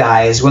the new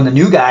guys, when the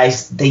new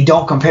guys, they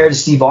don't compare to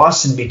Steve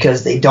Austin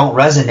because they don't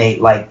resonate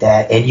like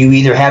that. And you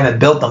either haven't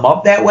built them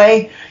up that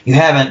way, you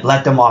haven't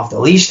let them off the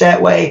leash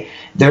that way.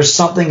 There's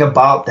something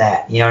about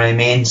that, you know what I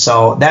mean?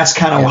 So that's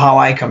kind of how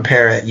I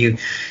compare it.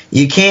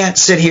 You can't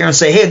sit here and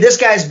say, hey, this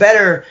guy's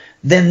better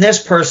than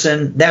this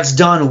person that's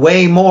done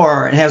way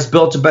more and has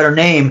built a better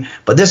name,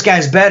 but this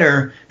guy's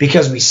better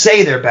because we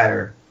say they're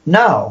better.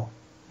 No.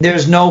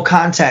 There's no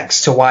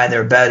context to why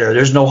they're better.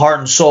 There's no heart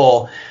and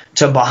soul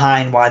to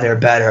behind why they're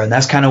better, and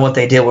that's kind of what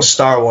they did with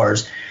Star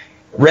Wars.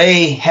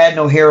 Rey had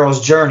no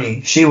hero's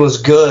journey. She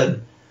was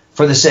good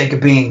for the sake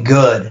of being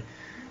good.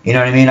 You know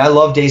what I mean? I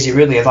love Daisy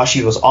Ridley. I thought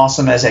she was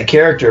awesome as that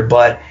character,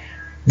 but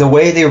the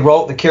way they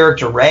wrote the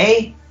character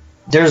Rey,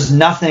 there's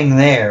nothing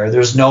there.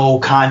 There's no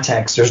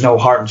context. There's no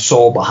heart and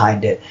soul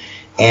behind it,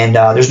 and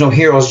there's no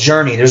hero's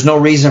journey. There's no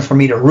reason for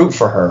me to root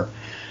for her.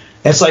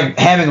 It's like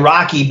having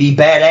Rocky be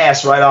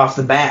badass right off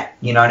the bat.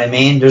 You know what I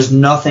mean? There's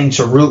nothing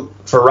to root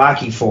for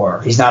Rocky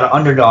for. He's not an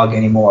underdog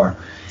anymore.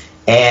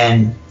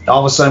 And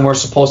all of a sudden we're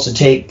supposed to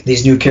take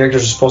these new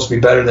characters are supposed to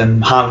be better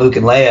than Han, Luke,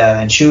 and Leia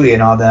and Chewie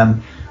and all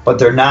them, but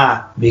they're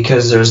not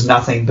because there's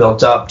nothing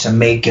built up to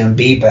make them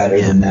be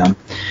better than them.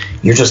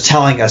 You're just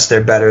telling us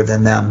they're better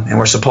than them, and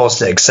we're supposed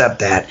to accept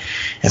that.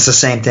 It's the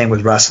same thing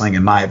with wrestling,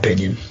 in my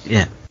opinion.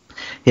 Yeah.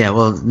 Yeah,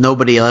 well,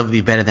 nobody will ever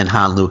be better than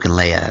Han, Luke, and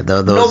Leia.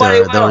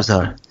 Those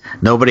are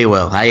nobody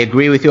will. I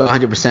agree with you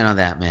 100% on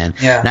that, man.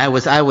 Yeah. And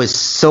I was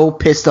so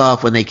pissed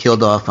off when they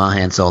killed off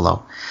Han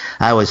Solo.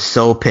 I was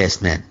so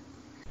pissed, man.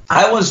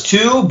 I was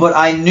too, but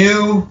I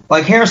knew,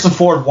 like, Harrison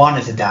Ford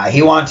wanted to die.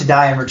 He wanted to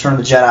die in Return of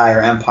the Jedi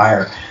or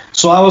Empire.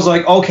 So I was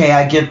like, okay,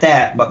 I get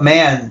that. But,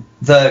 man,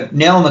 the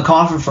nail in the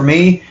coffin for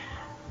me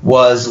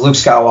was Luke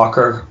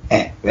Skywalker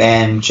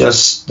and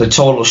just the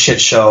total shit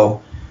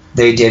show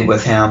they did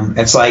with him.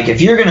 It's like,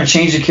 if you're going to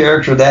change the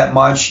character that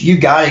much, you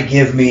got to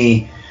give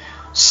me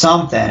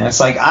something. It's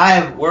like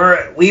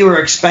we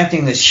were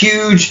expecting this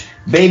huge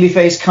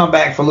babyface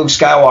comeback for Luke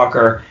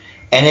Skywalker,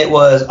 and it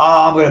was,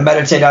 I'm going to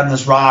meditate on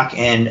this rock,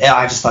 and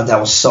I just thought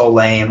that was so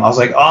lame. I was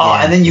like,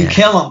 and then you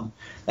kill him.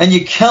 And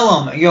you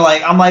kill him. You're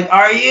like, I'm like,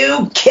 are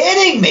you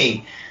kidding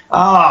me?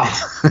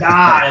 Oh,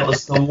 God, it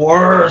was the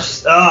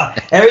worst.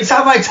 Every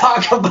time I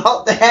talk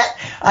about that,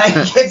 I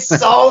get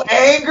so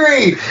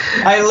angry.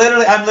 I'm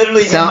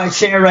literally in my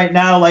chair right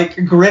now,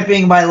 like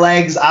gripping my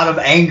legs out of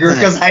anger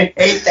because I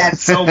hate that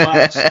so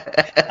much.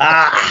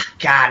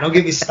 God, don't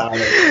get me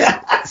started.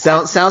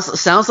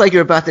 Sounds like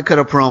you're about to cut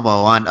a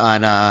promo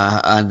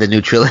on the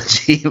new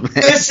trilogy. Man.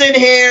 Listen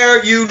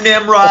here, you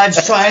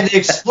Nimrods, trying to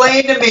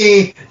explain to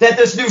me that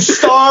this new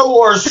Star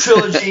Wars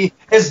trilogy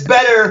is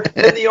better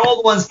than the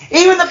old ones,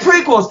 even the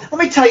prequels. Let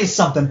me tell you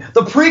something.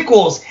 The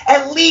prequels,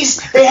 at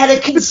least they had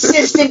a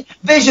consistent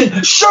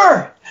vision.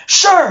 Sure,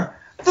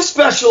 the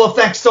special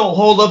effects don't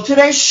hold up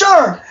today.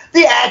 Sure,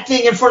 the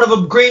acting in front of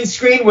a green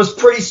screen was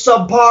pretty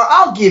subpar.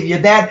 I'll give you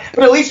that.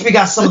 But at least we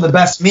got some of the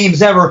best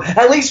memes ever.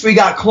 At least we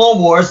got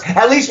Clone Wars.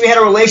 At least we had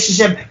a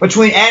relationship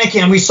between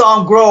Anakin and we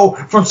saw him grow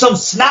from some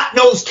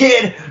snot-nosed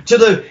kid to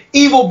the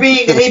evil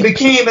being that he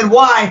became. And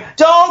why?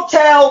 Don't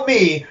tell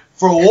me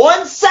for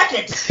 1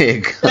 second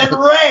that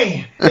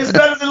Rey is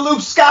better than Luke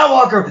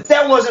Skywalker.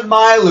 That wasn't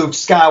my Luke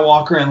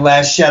Skywalker in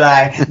Last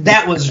Jedi.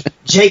 That was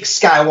Jake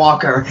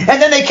Skywalker.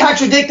 And then they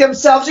contradict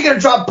themselves. You're going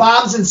to drop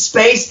bombs in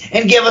space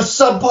and give us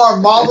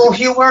subpar Marvel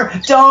humor?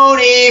 Don't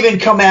even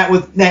come at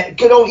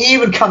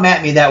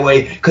me that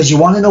way, because you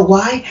want to know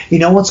why? You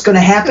know what's going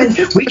to happen?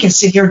 We can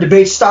sit here and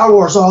debate Star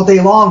Wars all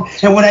day long,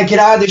 and when I get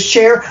out of this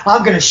chair,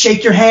 I'm going to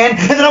shake your hand,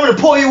 and then I'm going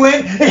to pull you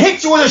in and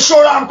hit you with a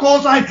short arm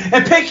clothesline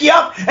and pick you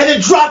up and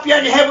then drop you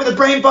on your head with a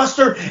brain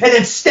buster and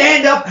then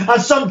stand up on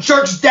some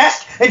jerk's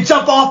desk and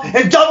jump off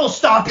and double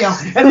stomp you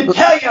and then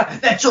tell you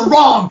that you're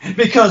wrong,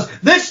 because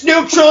this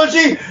new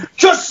trilogy,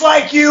 just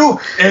like you,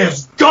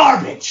 is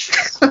garbage.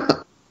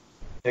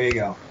 There you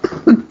go.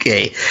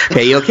 Okay.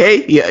 Hey, you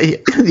okay?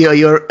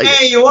 You're.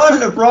 Hey, you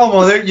wanted a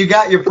promo. There, you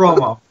got your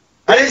promo.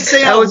 I didn't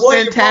say that was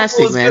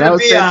fantastic, man. That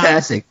was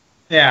fantastic.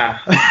 Yeah.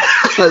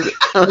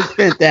 that was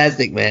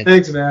fantastic, man.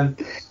 Thanks, man.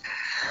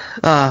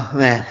 Oh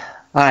man.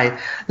 All right,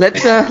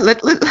 let's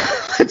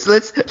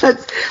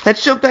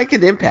jump back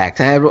into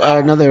Impact. I have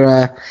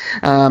another.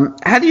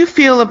 How do you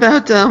feel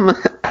about? I'm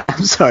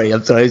sorry.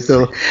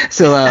 So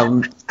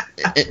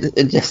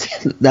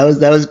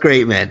that was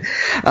great, man.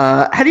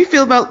 How do you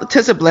feel about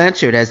Tessa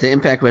Blanchard as the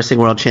Impact Wrestling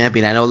World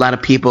Champion? I know a lot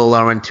of people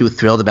aren't too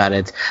thrilled about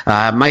it.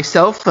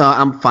 Myself,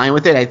 I'm fine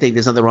with it. I think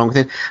there's nothing wrong with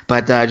it.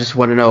 But I just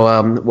want to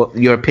know what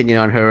your opinion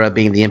on her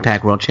being the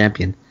Impact World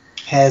Champion.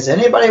 Has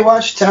anybody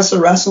watched Tessa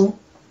wrestle?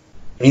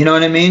 You know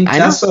what I mean?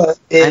 Tessa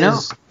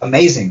is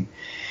amazing.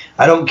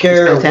 I don't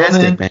care,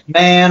 woman,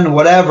 man,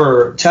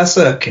 whatever.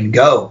 Tessa can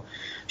go.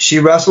 She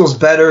wrestles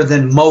better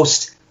than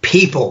most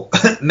people,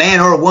 man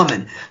or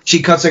woman.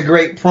 She cuts a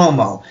great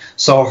promo.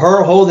 So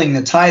her holding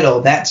the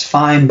title, that's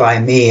fine by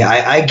me.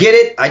 I get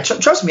it.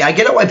 Trust me, I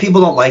get it why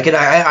people don't like it.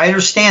 I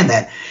understand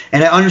that.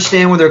 And I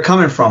understand where they're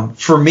coming from.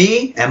 For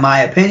me, in my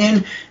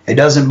opinion, it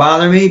doesn't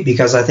bother me,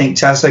 because I think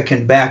Tessa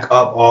can back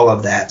up all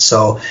of that.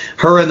 So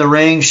her in the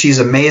ring, she's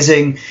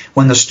amazing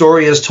when the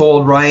story is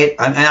told right.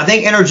 And I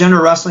think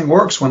intergender wrestling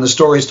works when the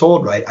story is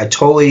told right. I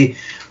totally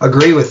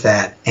agree with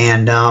that.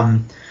 And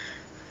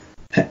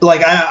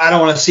like, I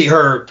don't want to see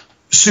her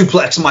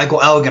suplex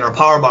Michael Elgin or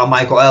powerbomb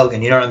Michael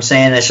Elgin. You know what I'm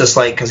saying? It's just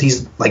like, because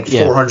he's like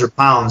 400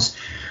 pounds.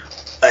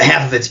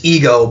 Half of it's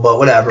ego, but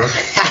whatever.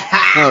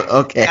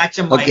 Oh, okay.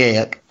 Gotcha, Mike.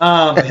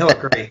 Okay. He'll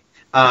agree.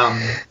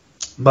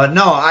 But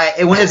no,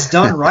 when it's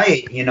done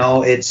right, you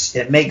know,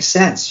 it makes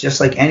sense, just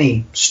like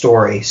any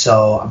story.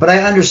 So, but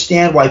I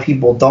understand why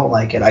people don't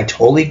like it. I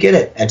totally get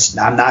it.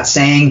 I'm not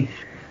saying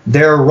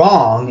they're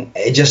wrong.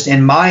 It just,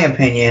 in my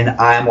opinion,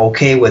 I'm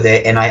okay with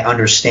it, and I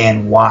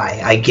understand why.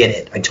 I get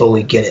it. I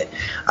totally get it.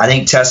 I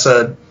think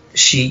Tessa,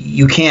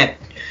 you can't,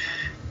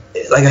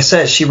 like I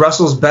said, she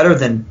wrestles better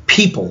than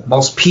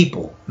most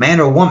people, man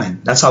or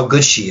woman. That's how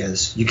good she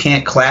is. You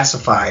can't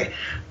classify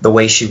the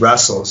way she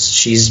wrestles.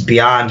 She's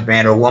beyond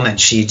man or woman.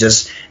 She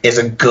just is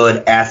a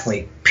good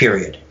athlete,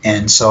 period.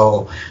 And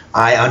so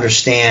I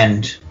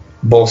understand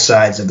both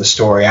sides of the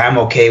story. I'm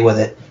okay with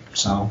it.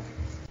 So.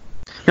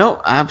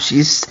 No,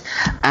 she's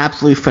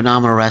absolutely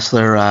phenomenal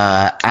wrestler,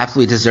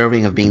 absolutely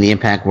deserving of being the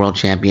Impact World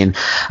Champion.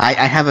 I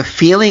have a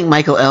feeling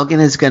Michael Elgin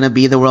is going to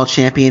be the World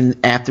Champion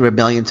after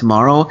Rebellion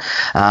tomorrow,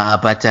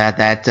 but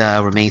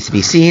that remains to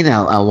be seen.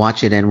 I'll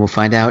watch it and we'll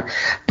find out.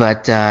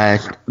 But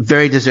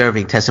very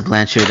deserving, Tessa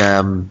Blanchard.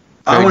 I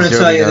want to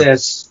tell you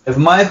this. If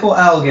Michael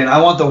Elgin,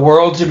 I want the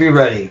world to be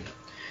ready.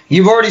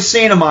 You've already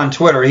seen him on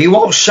Twitter. He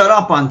won't shut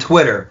up on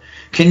Twitter.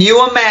 Can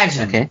you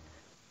imagine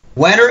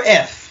when or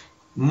if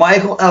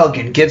Michael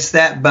Elgin gets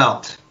that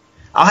belt?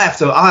 I'll have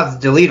to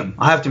delete him.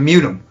 I'll have to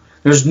mute him.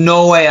 There's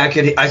no way I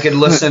could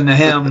listen to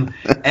him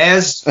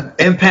as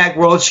Impact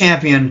World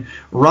Champion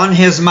run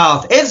his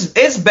mouth.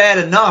 It's bad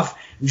enough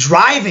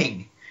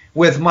driving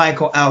with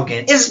Michael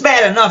Elgin. It's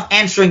bad enough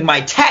answering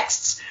my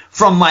texts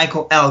from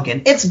Michael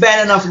Elgin. It's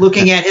bad enough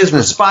looking at his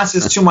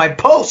responses to my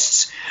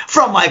posts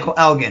from Michael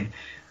Elgin.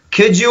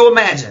 Could you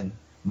imagine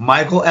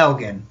Michael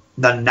Elgin,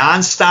 the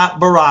nonstop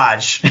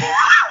barrage?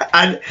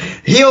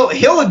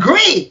 He'll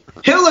agree.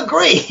 He'll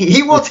agree.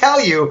 He will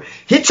tell you.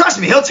 Trust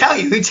me. He'll tell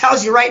you. He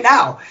tells you right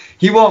now.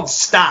 He won't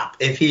stop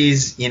if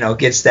he's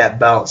gets that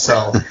belt.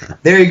 So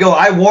there you go.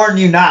 I warn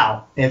you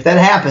now. If that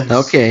happens,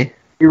 okay,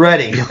 be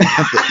ready.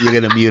 You're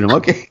gonna mute him.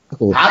 Okay.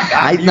 Cool.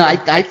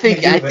 I think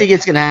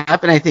it's gonna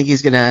happen. I think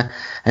he's gonna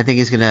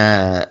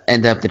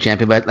end up the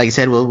champion. But like I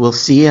said, we'll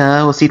see.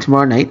 We'll see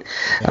tomorrow night.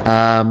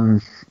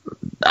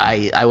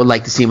 I would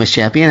like to see him as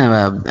champion.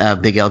 I'm a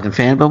big Elgin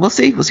fan, but we'll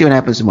see. We'll see what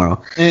happens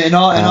tomorrow. In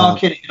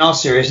all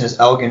seriousness,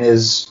 Elgin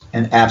is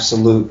an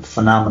absolute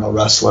phenomenal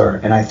wrestler,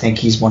 and I think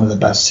he's one of the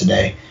best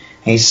today.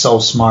 He's so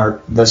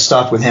smart. The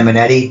stuff with him and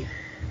Eddie,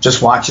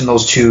 just watching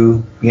those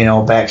two,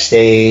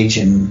 backstage,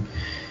 and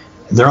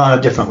they're on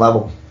a different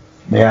level.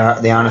 They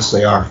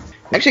honestly are.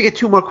 Actually, I get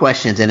two more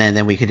questions, and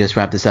then we could just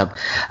wrap this up.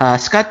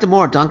 Scott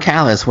D'Amore, Don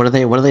Callis, what do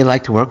they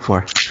like to work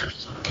for?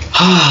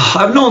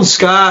 I've known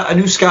Scott. I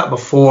knew Scott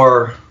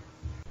before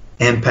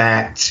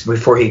Impact,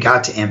 before he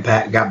got to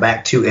Impact, got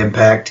back to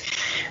Impact,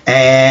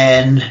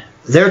 and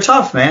they're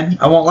tough, man.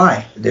 I won't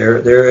lie. They're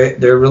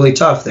really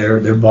tough.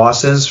 They're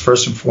bosses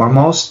first and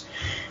foremost,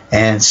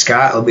 And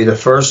Scott will be the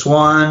first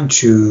one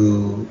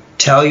to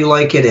tell you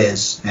like it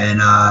is.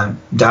 And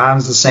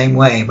Don's the same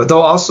way. But they'll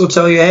also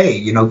tell you, hey,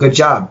 you know, good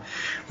job,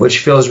 which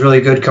feels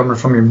really good coming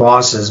from your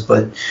bosses.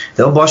 But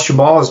they'll bust your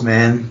balls,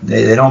 man.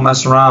 They don't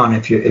mess around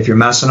if you're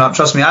messing up.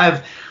 Trust me,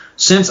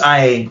 since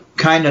I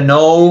kind of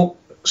know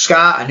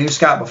Scott, I knew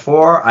Scott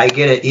before, I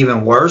get it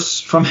even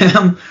worse from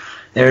him.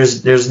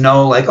 There's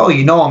no like, oh,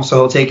 you know him, so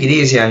he'll take it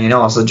easy on you.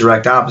 No, it's the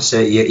direct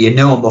opposite. You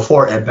knew him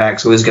before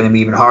Impact, so he's going to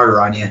be even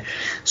harder on you.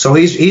 So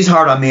he's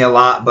hard on me a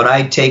lot, but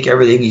I take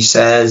everything he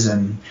says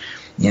and,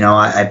 you know,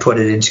 I put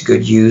it into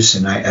good use,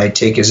 and I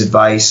take his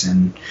advice,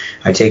 and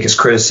I take his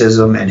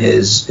criticism and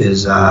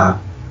his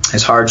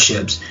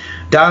hardships.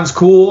 Don's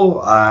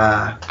cool.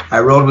 I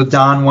rode with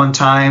Don one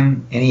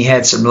time, and he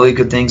had some really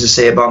good things to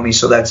say about me,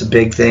 so that's a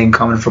big thing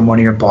coming from one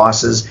of your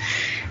bosses.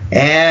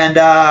 And,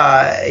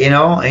 you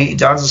know,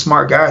 Don's a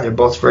smart guy. They're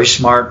both very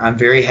smart. I'm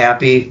very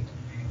happy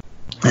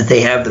that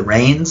they have the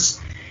reins.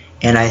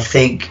 And I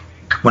think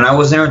when I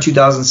was there in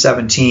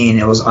 2017,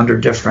 it was under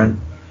different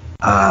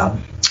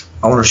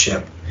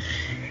ownership.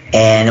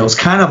 And it was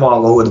kind of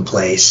all over the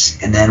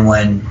place. And then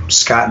when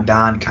Scott and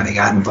Don kind of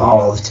got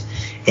involved,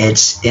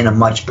 it's in a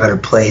much better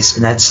place.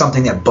 And that's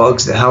something that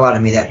bugs the hell out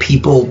of me, that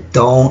people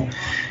don't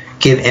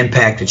give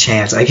Impact a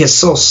chance. I get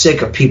so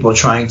sick of people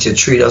trying to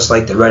treat us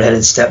like the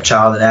redheaded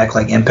stepchild and act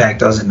like Impact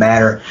doesn't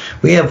matter.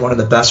 We have one of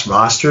the best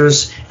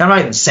rosters. And I'm not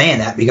even saying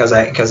that because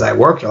I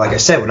worked here. Like I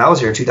said, when I was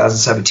here in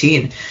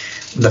 2017,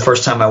 the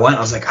first time I went,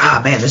 I was like,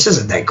 man, this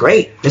isn't that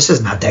great. This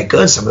is not that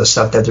good, some of the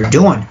stuff that they're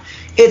doing.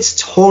 It's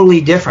totally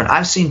different.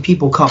 I've seen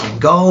people come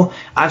and go.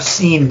 I've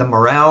seen the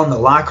morale in the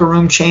locker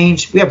room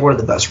change. We have one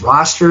of the best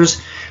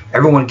rosters.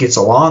 Everyone gets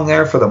along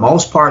there for the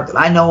most part that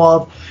I know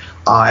of.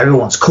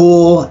 Everyone's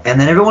cool, and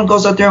then everyone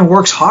goes out there and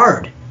works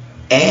hard,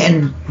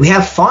 and we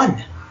have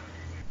fun.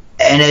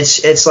 And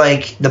it's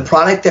like the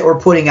product that we're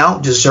putting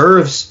out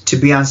deserves to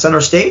be on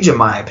center stage, in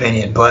my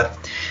opinion. But,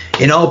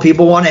 you know,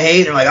 people want to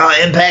hate. They're like,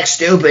 oh, Impact's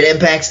stupid,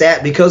 Impact's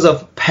that, because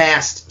of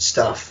past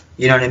stuff.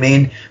 You know what I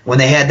mean? When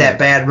they had that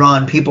bad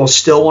run, people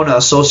still want to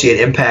associate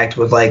Impact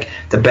with, like,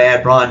 the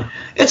bad run.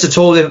 It's a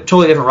totally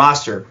different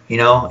roster, you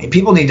know? And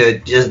people need to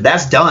just –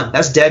 that's done.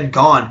 That's dead and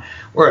gone.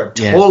 We're a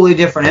totally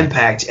different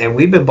Impact, and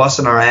we've been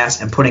busting our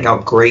ass and putting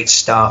out great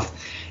stuff.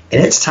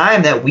 And it's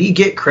time that we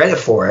get credit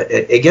for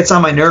it. It gets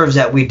on my nerves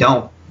that we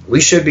don't. We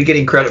should be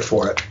getting credit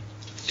for it.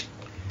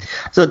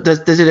 So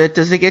does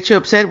it get you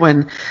upset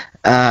when,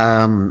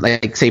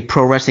 like, say,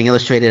 Pro Wrestling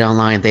Illustrated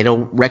Online, they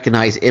don't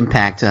recognize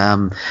Impact,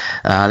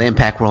 the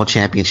Impact World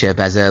Championship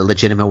as a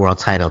legitimate world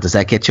title? Does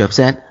that get you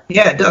upset?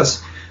 Yeah, it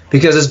does.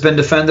 Because it's been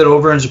defended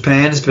over in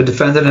Japan, it's been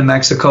defended in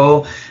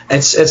Mexico.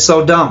 It's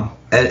so dumb.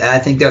 And I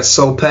think that's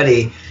so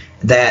petty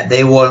that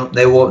they won't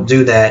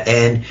do that.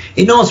 And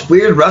you know, it's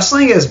weird.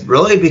 Wrestling has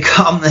really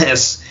become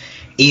this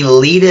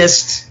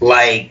elitist,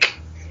 like,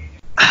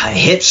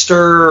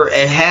 hipster.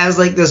 It has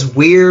like this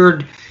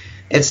weird.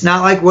 It's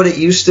not like what it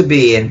used to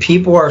be, and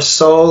people are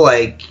so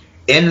like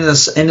into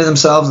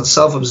themselves and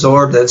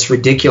self-absorbed that it's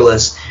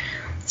ridiculous.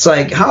 It's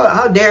like,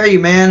 how dare you,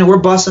 man? We're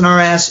busting our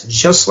ass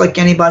just like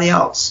anybody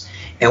else.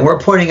 And we're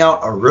putting out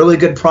a really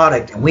good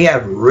product, and we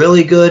have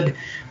really good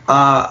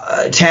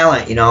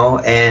talent, you know.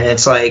 And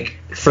it's like,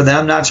 for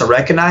them not to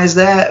recognize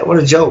that, what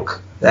a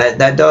joke.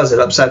 That does. It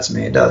upsets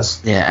me. It does.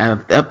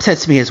 Yeah, it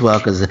upsets me as well,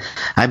 because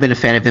I've been a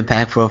fan of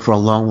Impact for a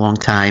long, long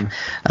time.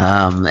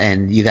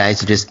 And you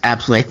guys are just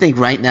absolutely – I think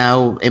right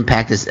now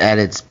Impact is at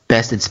its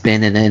best it's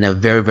been in a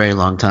very, very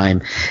long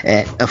time.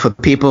 For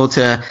people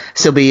to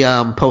still be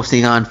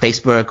posting on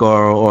Facebook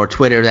or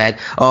Twitter that,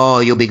 oh,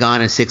 you'll be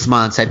gone in 6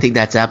 months, I think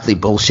that's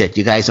absolutely bullshit.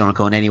 You guys aren't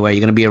going anywhere.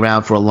 You're going to be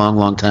around for a long,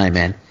 long time,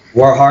 man.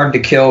 We're hard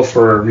to kill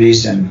for a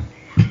reason.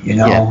 You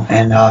know, yeah,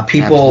 and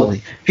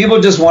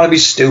people just want to be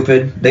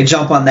stupid. They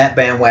jump on that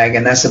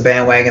bandwagon. That's the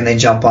bandwagon they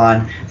jump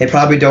on. They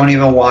probably don't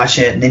even watch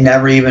it, and they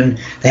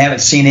haven't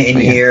seen it in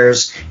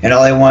years. And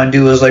all they want to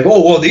do is like,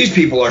 oh, well, these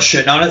people are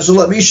shitting on it, so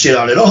let me shit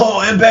on it.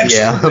 Oh, Impact's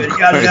stupid,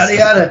 yada yada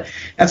yada.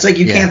 That's like,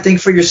 you can't think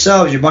for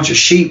yourselves. You're a bunch of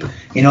sheep.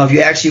 You know, if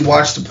you actually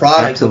watch the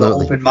product with an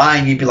open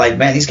mind, you'd be like,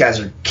 man, these guys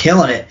are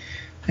killing it.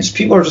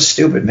 People are just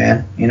stupid,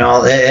 man. You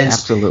know,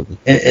 absolutely.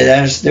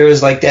 There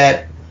was like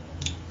that.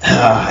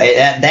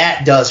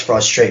 That does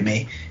frustrate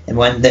me, and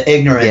when the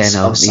ignorance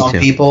of some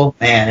people,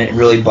 man, it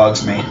really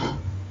bugs me.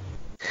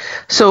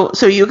 So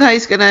you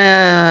guys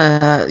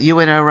gonna you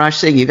and Raj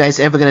Singh, you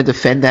guys ever gonna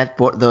defend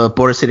the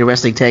Border City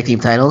Wrestling Tag Team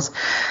titles?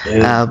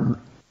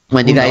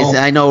 When you guys,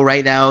 I know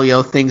right now, you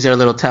know, things are a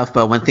little tough,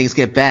 but when things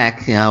get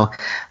back, you know,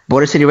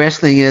 Border City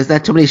Wrestling is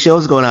not too many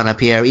shows going on up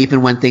here,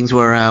 even when things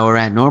were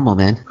at normal,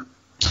 man.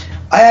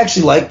 I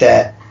actually like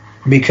that,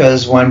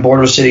 because when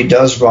Border City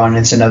does run,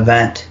 it's an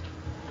event.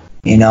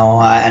 You know,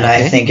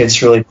 I think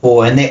it's really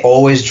cool. And they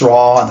always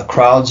draw, and the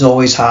crowd's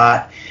always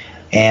hot.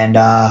 And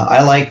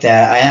I like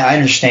that. I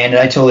understand it.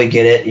 I totally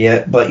get it.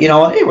 Yeah, but you know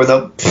what? Hey,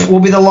 we'll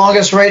be the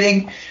longest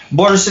rating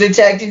Border City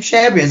Tag Team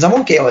Champions.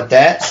 I'm okay with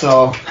that.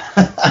 So,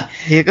 but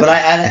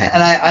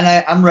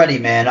I'm ready,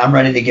 man. I'm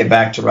ready to get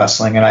back to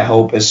wrestling, and I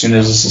hope as soon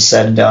as this is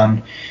said and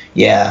done,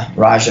 yeah,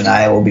 Raj and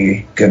I will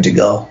be good to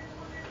go.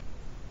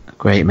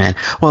 Great, man.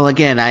 Well,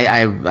 again,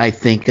 I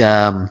think.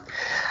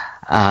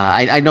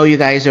 I know you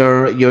guys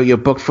you're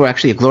booked for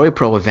actually a Glory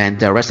Pro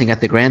event, Wrestling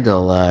at the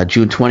Grandel,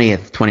 June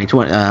 20th,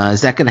 2020.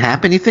 Is that going to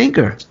happen, you think,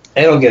 or?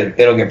 It'll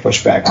get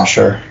pushed back, I'm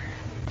sure.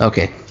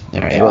 Okay. All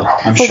right. Yeah, well,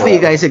 hopefully sure.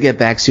 you guys will get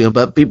back soon.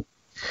 But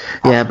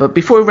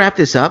before we wrap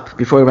this up,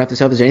 is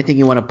there anything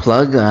you want to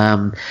plug? Do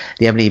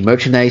you have any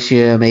merchandise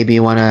you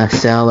want to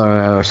sell,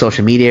 or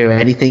social media, or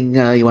anything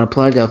you want to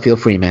plug? Feel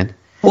free, man.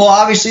 Well,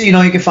 obviously, you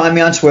can find me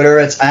on Twitter.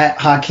 It's at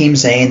Hakim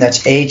Zain. That's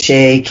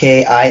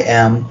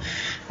HAKIM.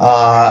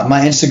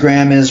 My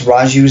Instagram is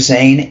Raju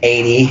Zain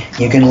 80.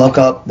 You can look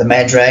up the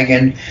Mad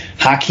Dragon,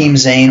 Hakim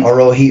Zain, or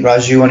Rohit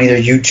Raju on either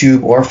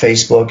YouTube or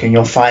Facebook, and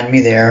you'll find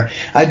me there.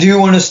 I do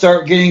want to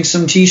start getting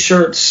some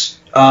T-shirts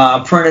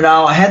printed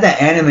out. I had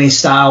that anime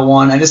style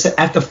one. I just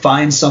have to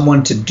find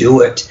someone to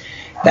do it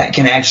that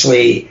can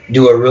actually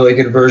do a really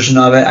good version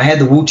of it. I had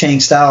the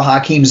Wu-Tang style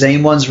Hakim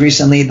Zain ones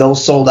recently.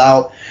 Those sold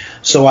out,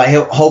 so I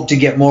hope to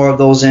get more of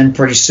those in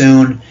pretty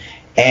soon.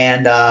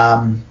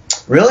 And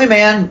really,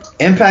 man,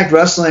 Impact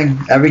Wrestling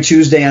every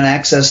Tuesday on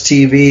Access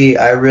TV.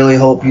 I really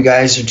hope you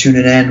guys are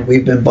tuning in.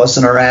 We've been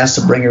busting our ass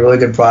to bring a really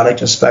good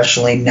product,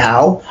 especially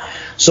now.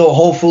 So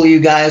hopefully you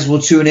guys will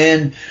tune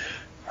in.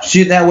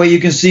 See, that way you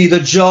can see the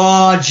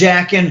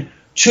jaw-jacking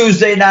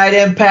Tuesday Night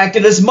Impact.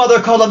 And his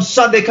mother called him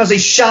Sunday because he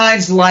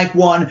shines like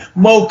one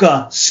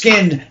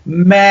mocha-skinned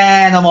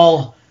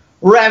manimal.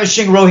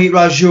 Ravishing Rohit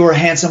Raju or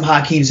handsome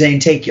Hakim Zain.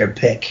 Take your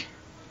pick.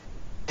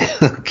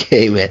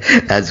 Okay, man.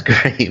 That's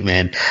great,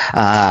 man.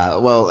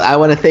 Well, I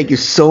want to thank you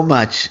so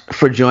much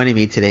for joining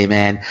me today,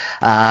 man.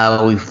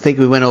 We think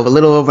we went a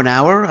little over an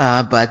hour,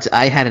 but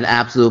I had an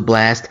absolute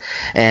blast.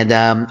 And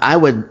I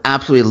would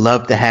absolutely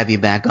love to have you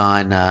back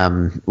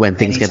on when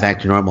things get back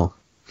to normal.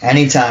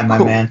 Anytime, my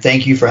man.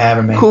 Thank you for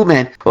having me. Cool,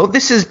 man. Well,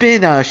 this has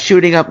been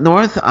Shooting Up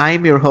North.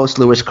 I'm your host,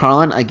 Lewis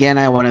Carlin. Again,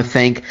 I want to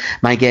thank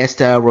my guest,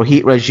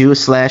 Rohit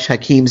Raju /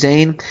 Hakim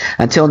Zain.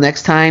 Until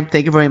next time,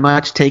 thank you very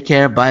much. Take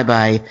care.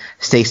 Bye-bye.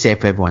 Stay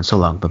safe, everyone. So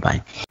long.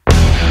 Bye-bye.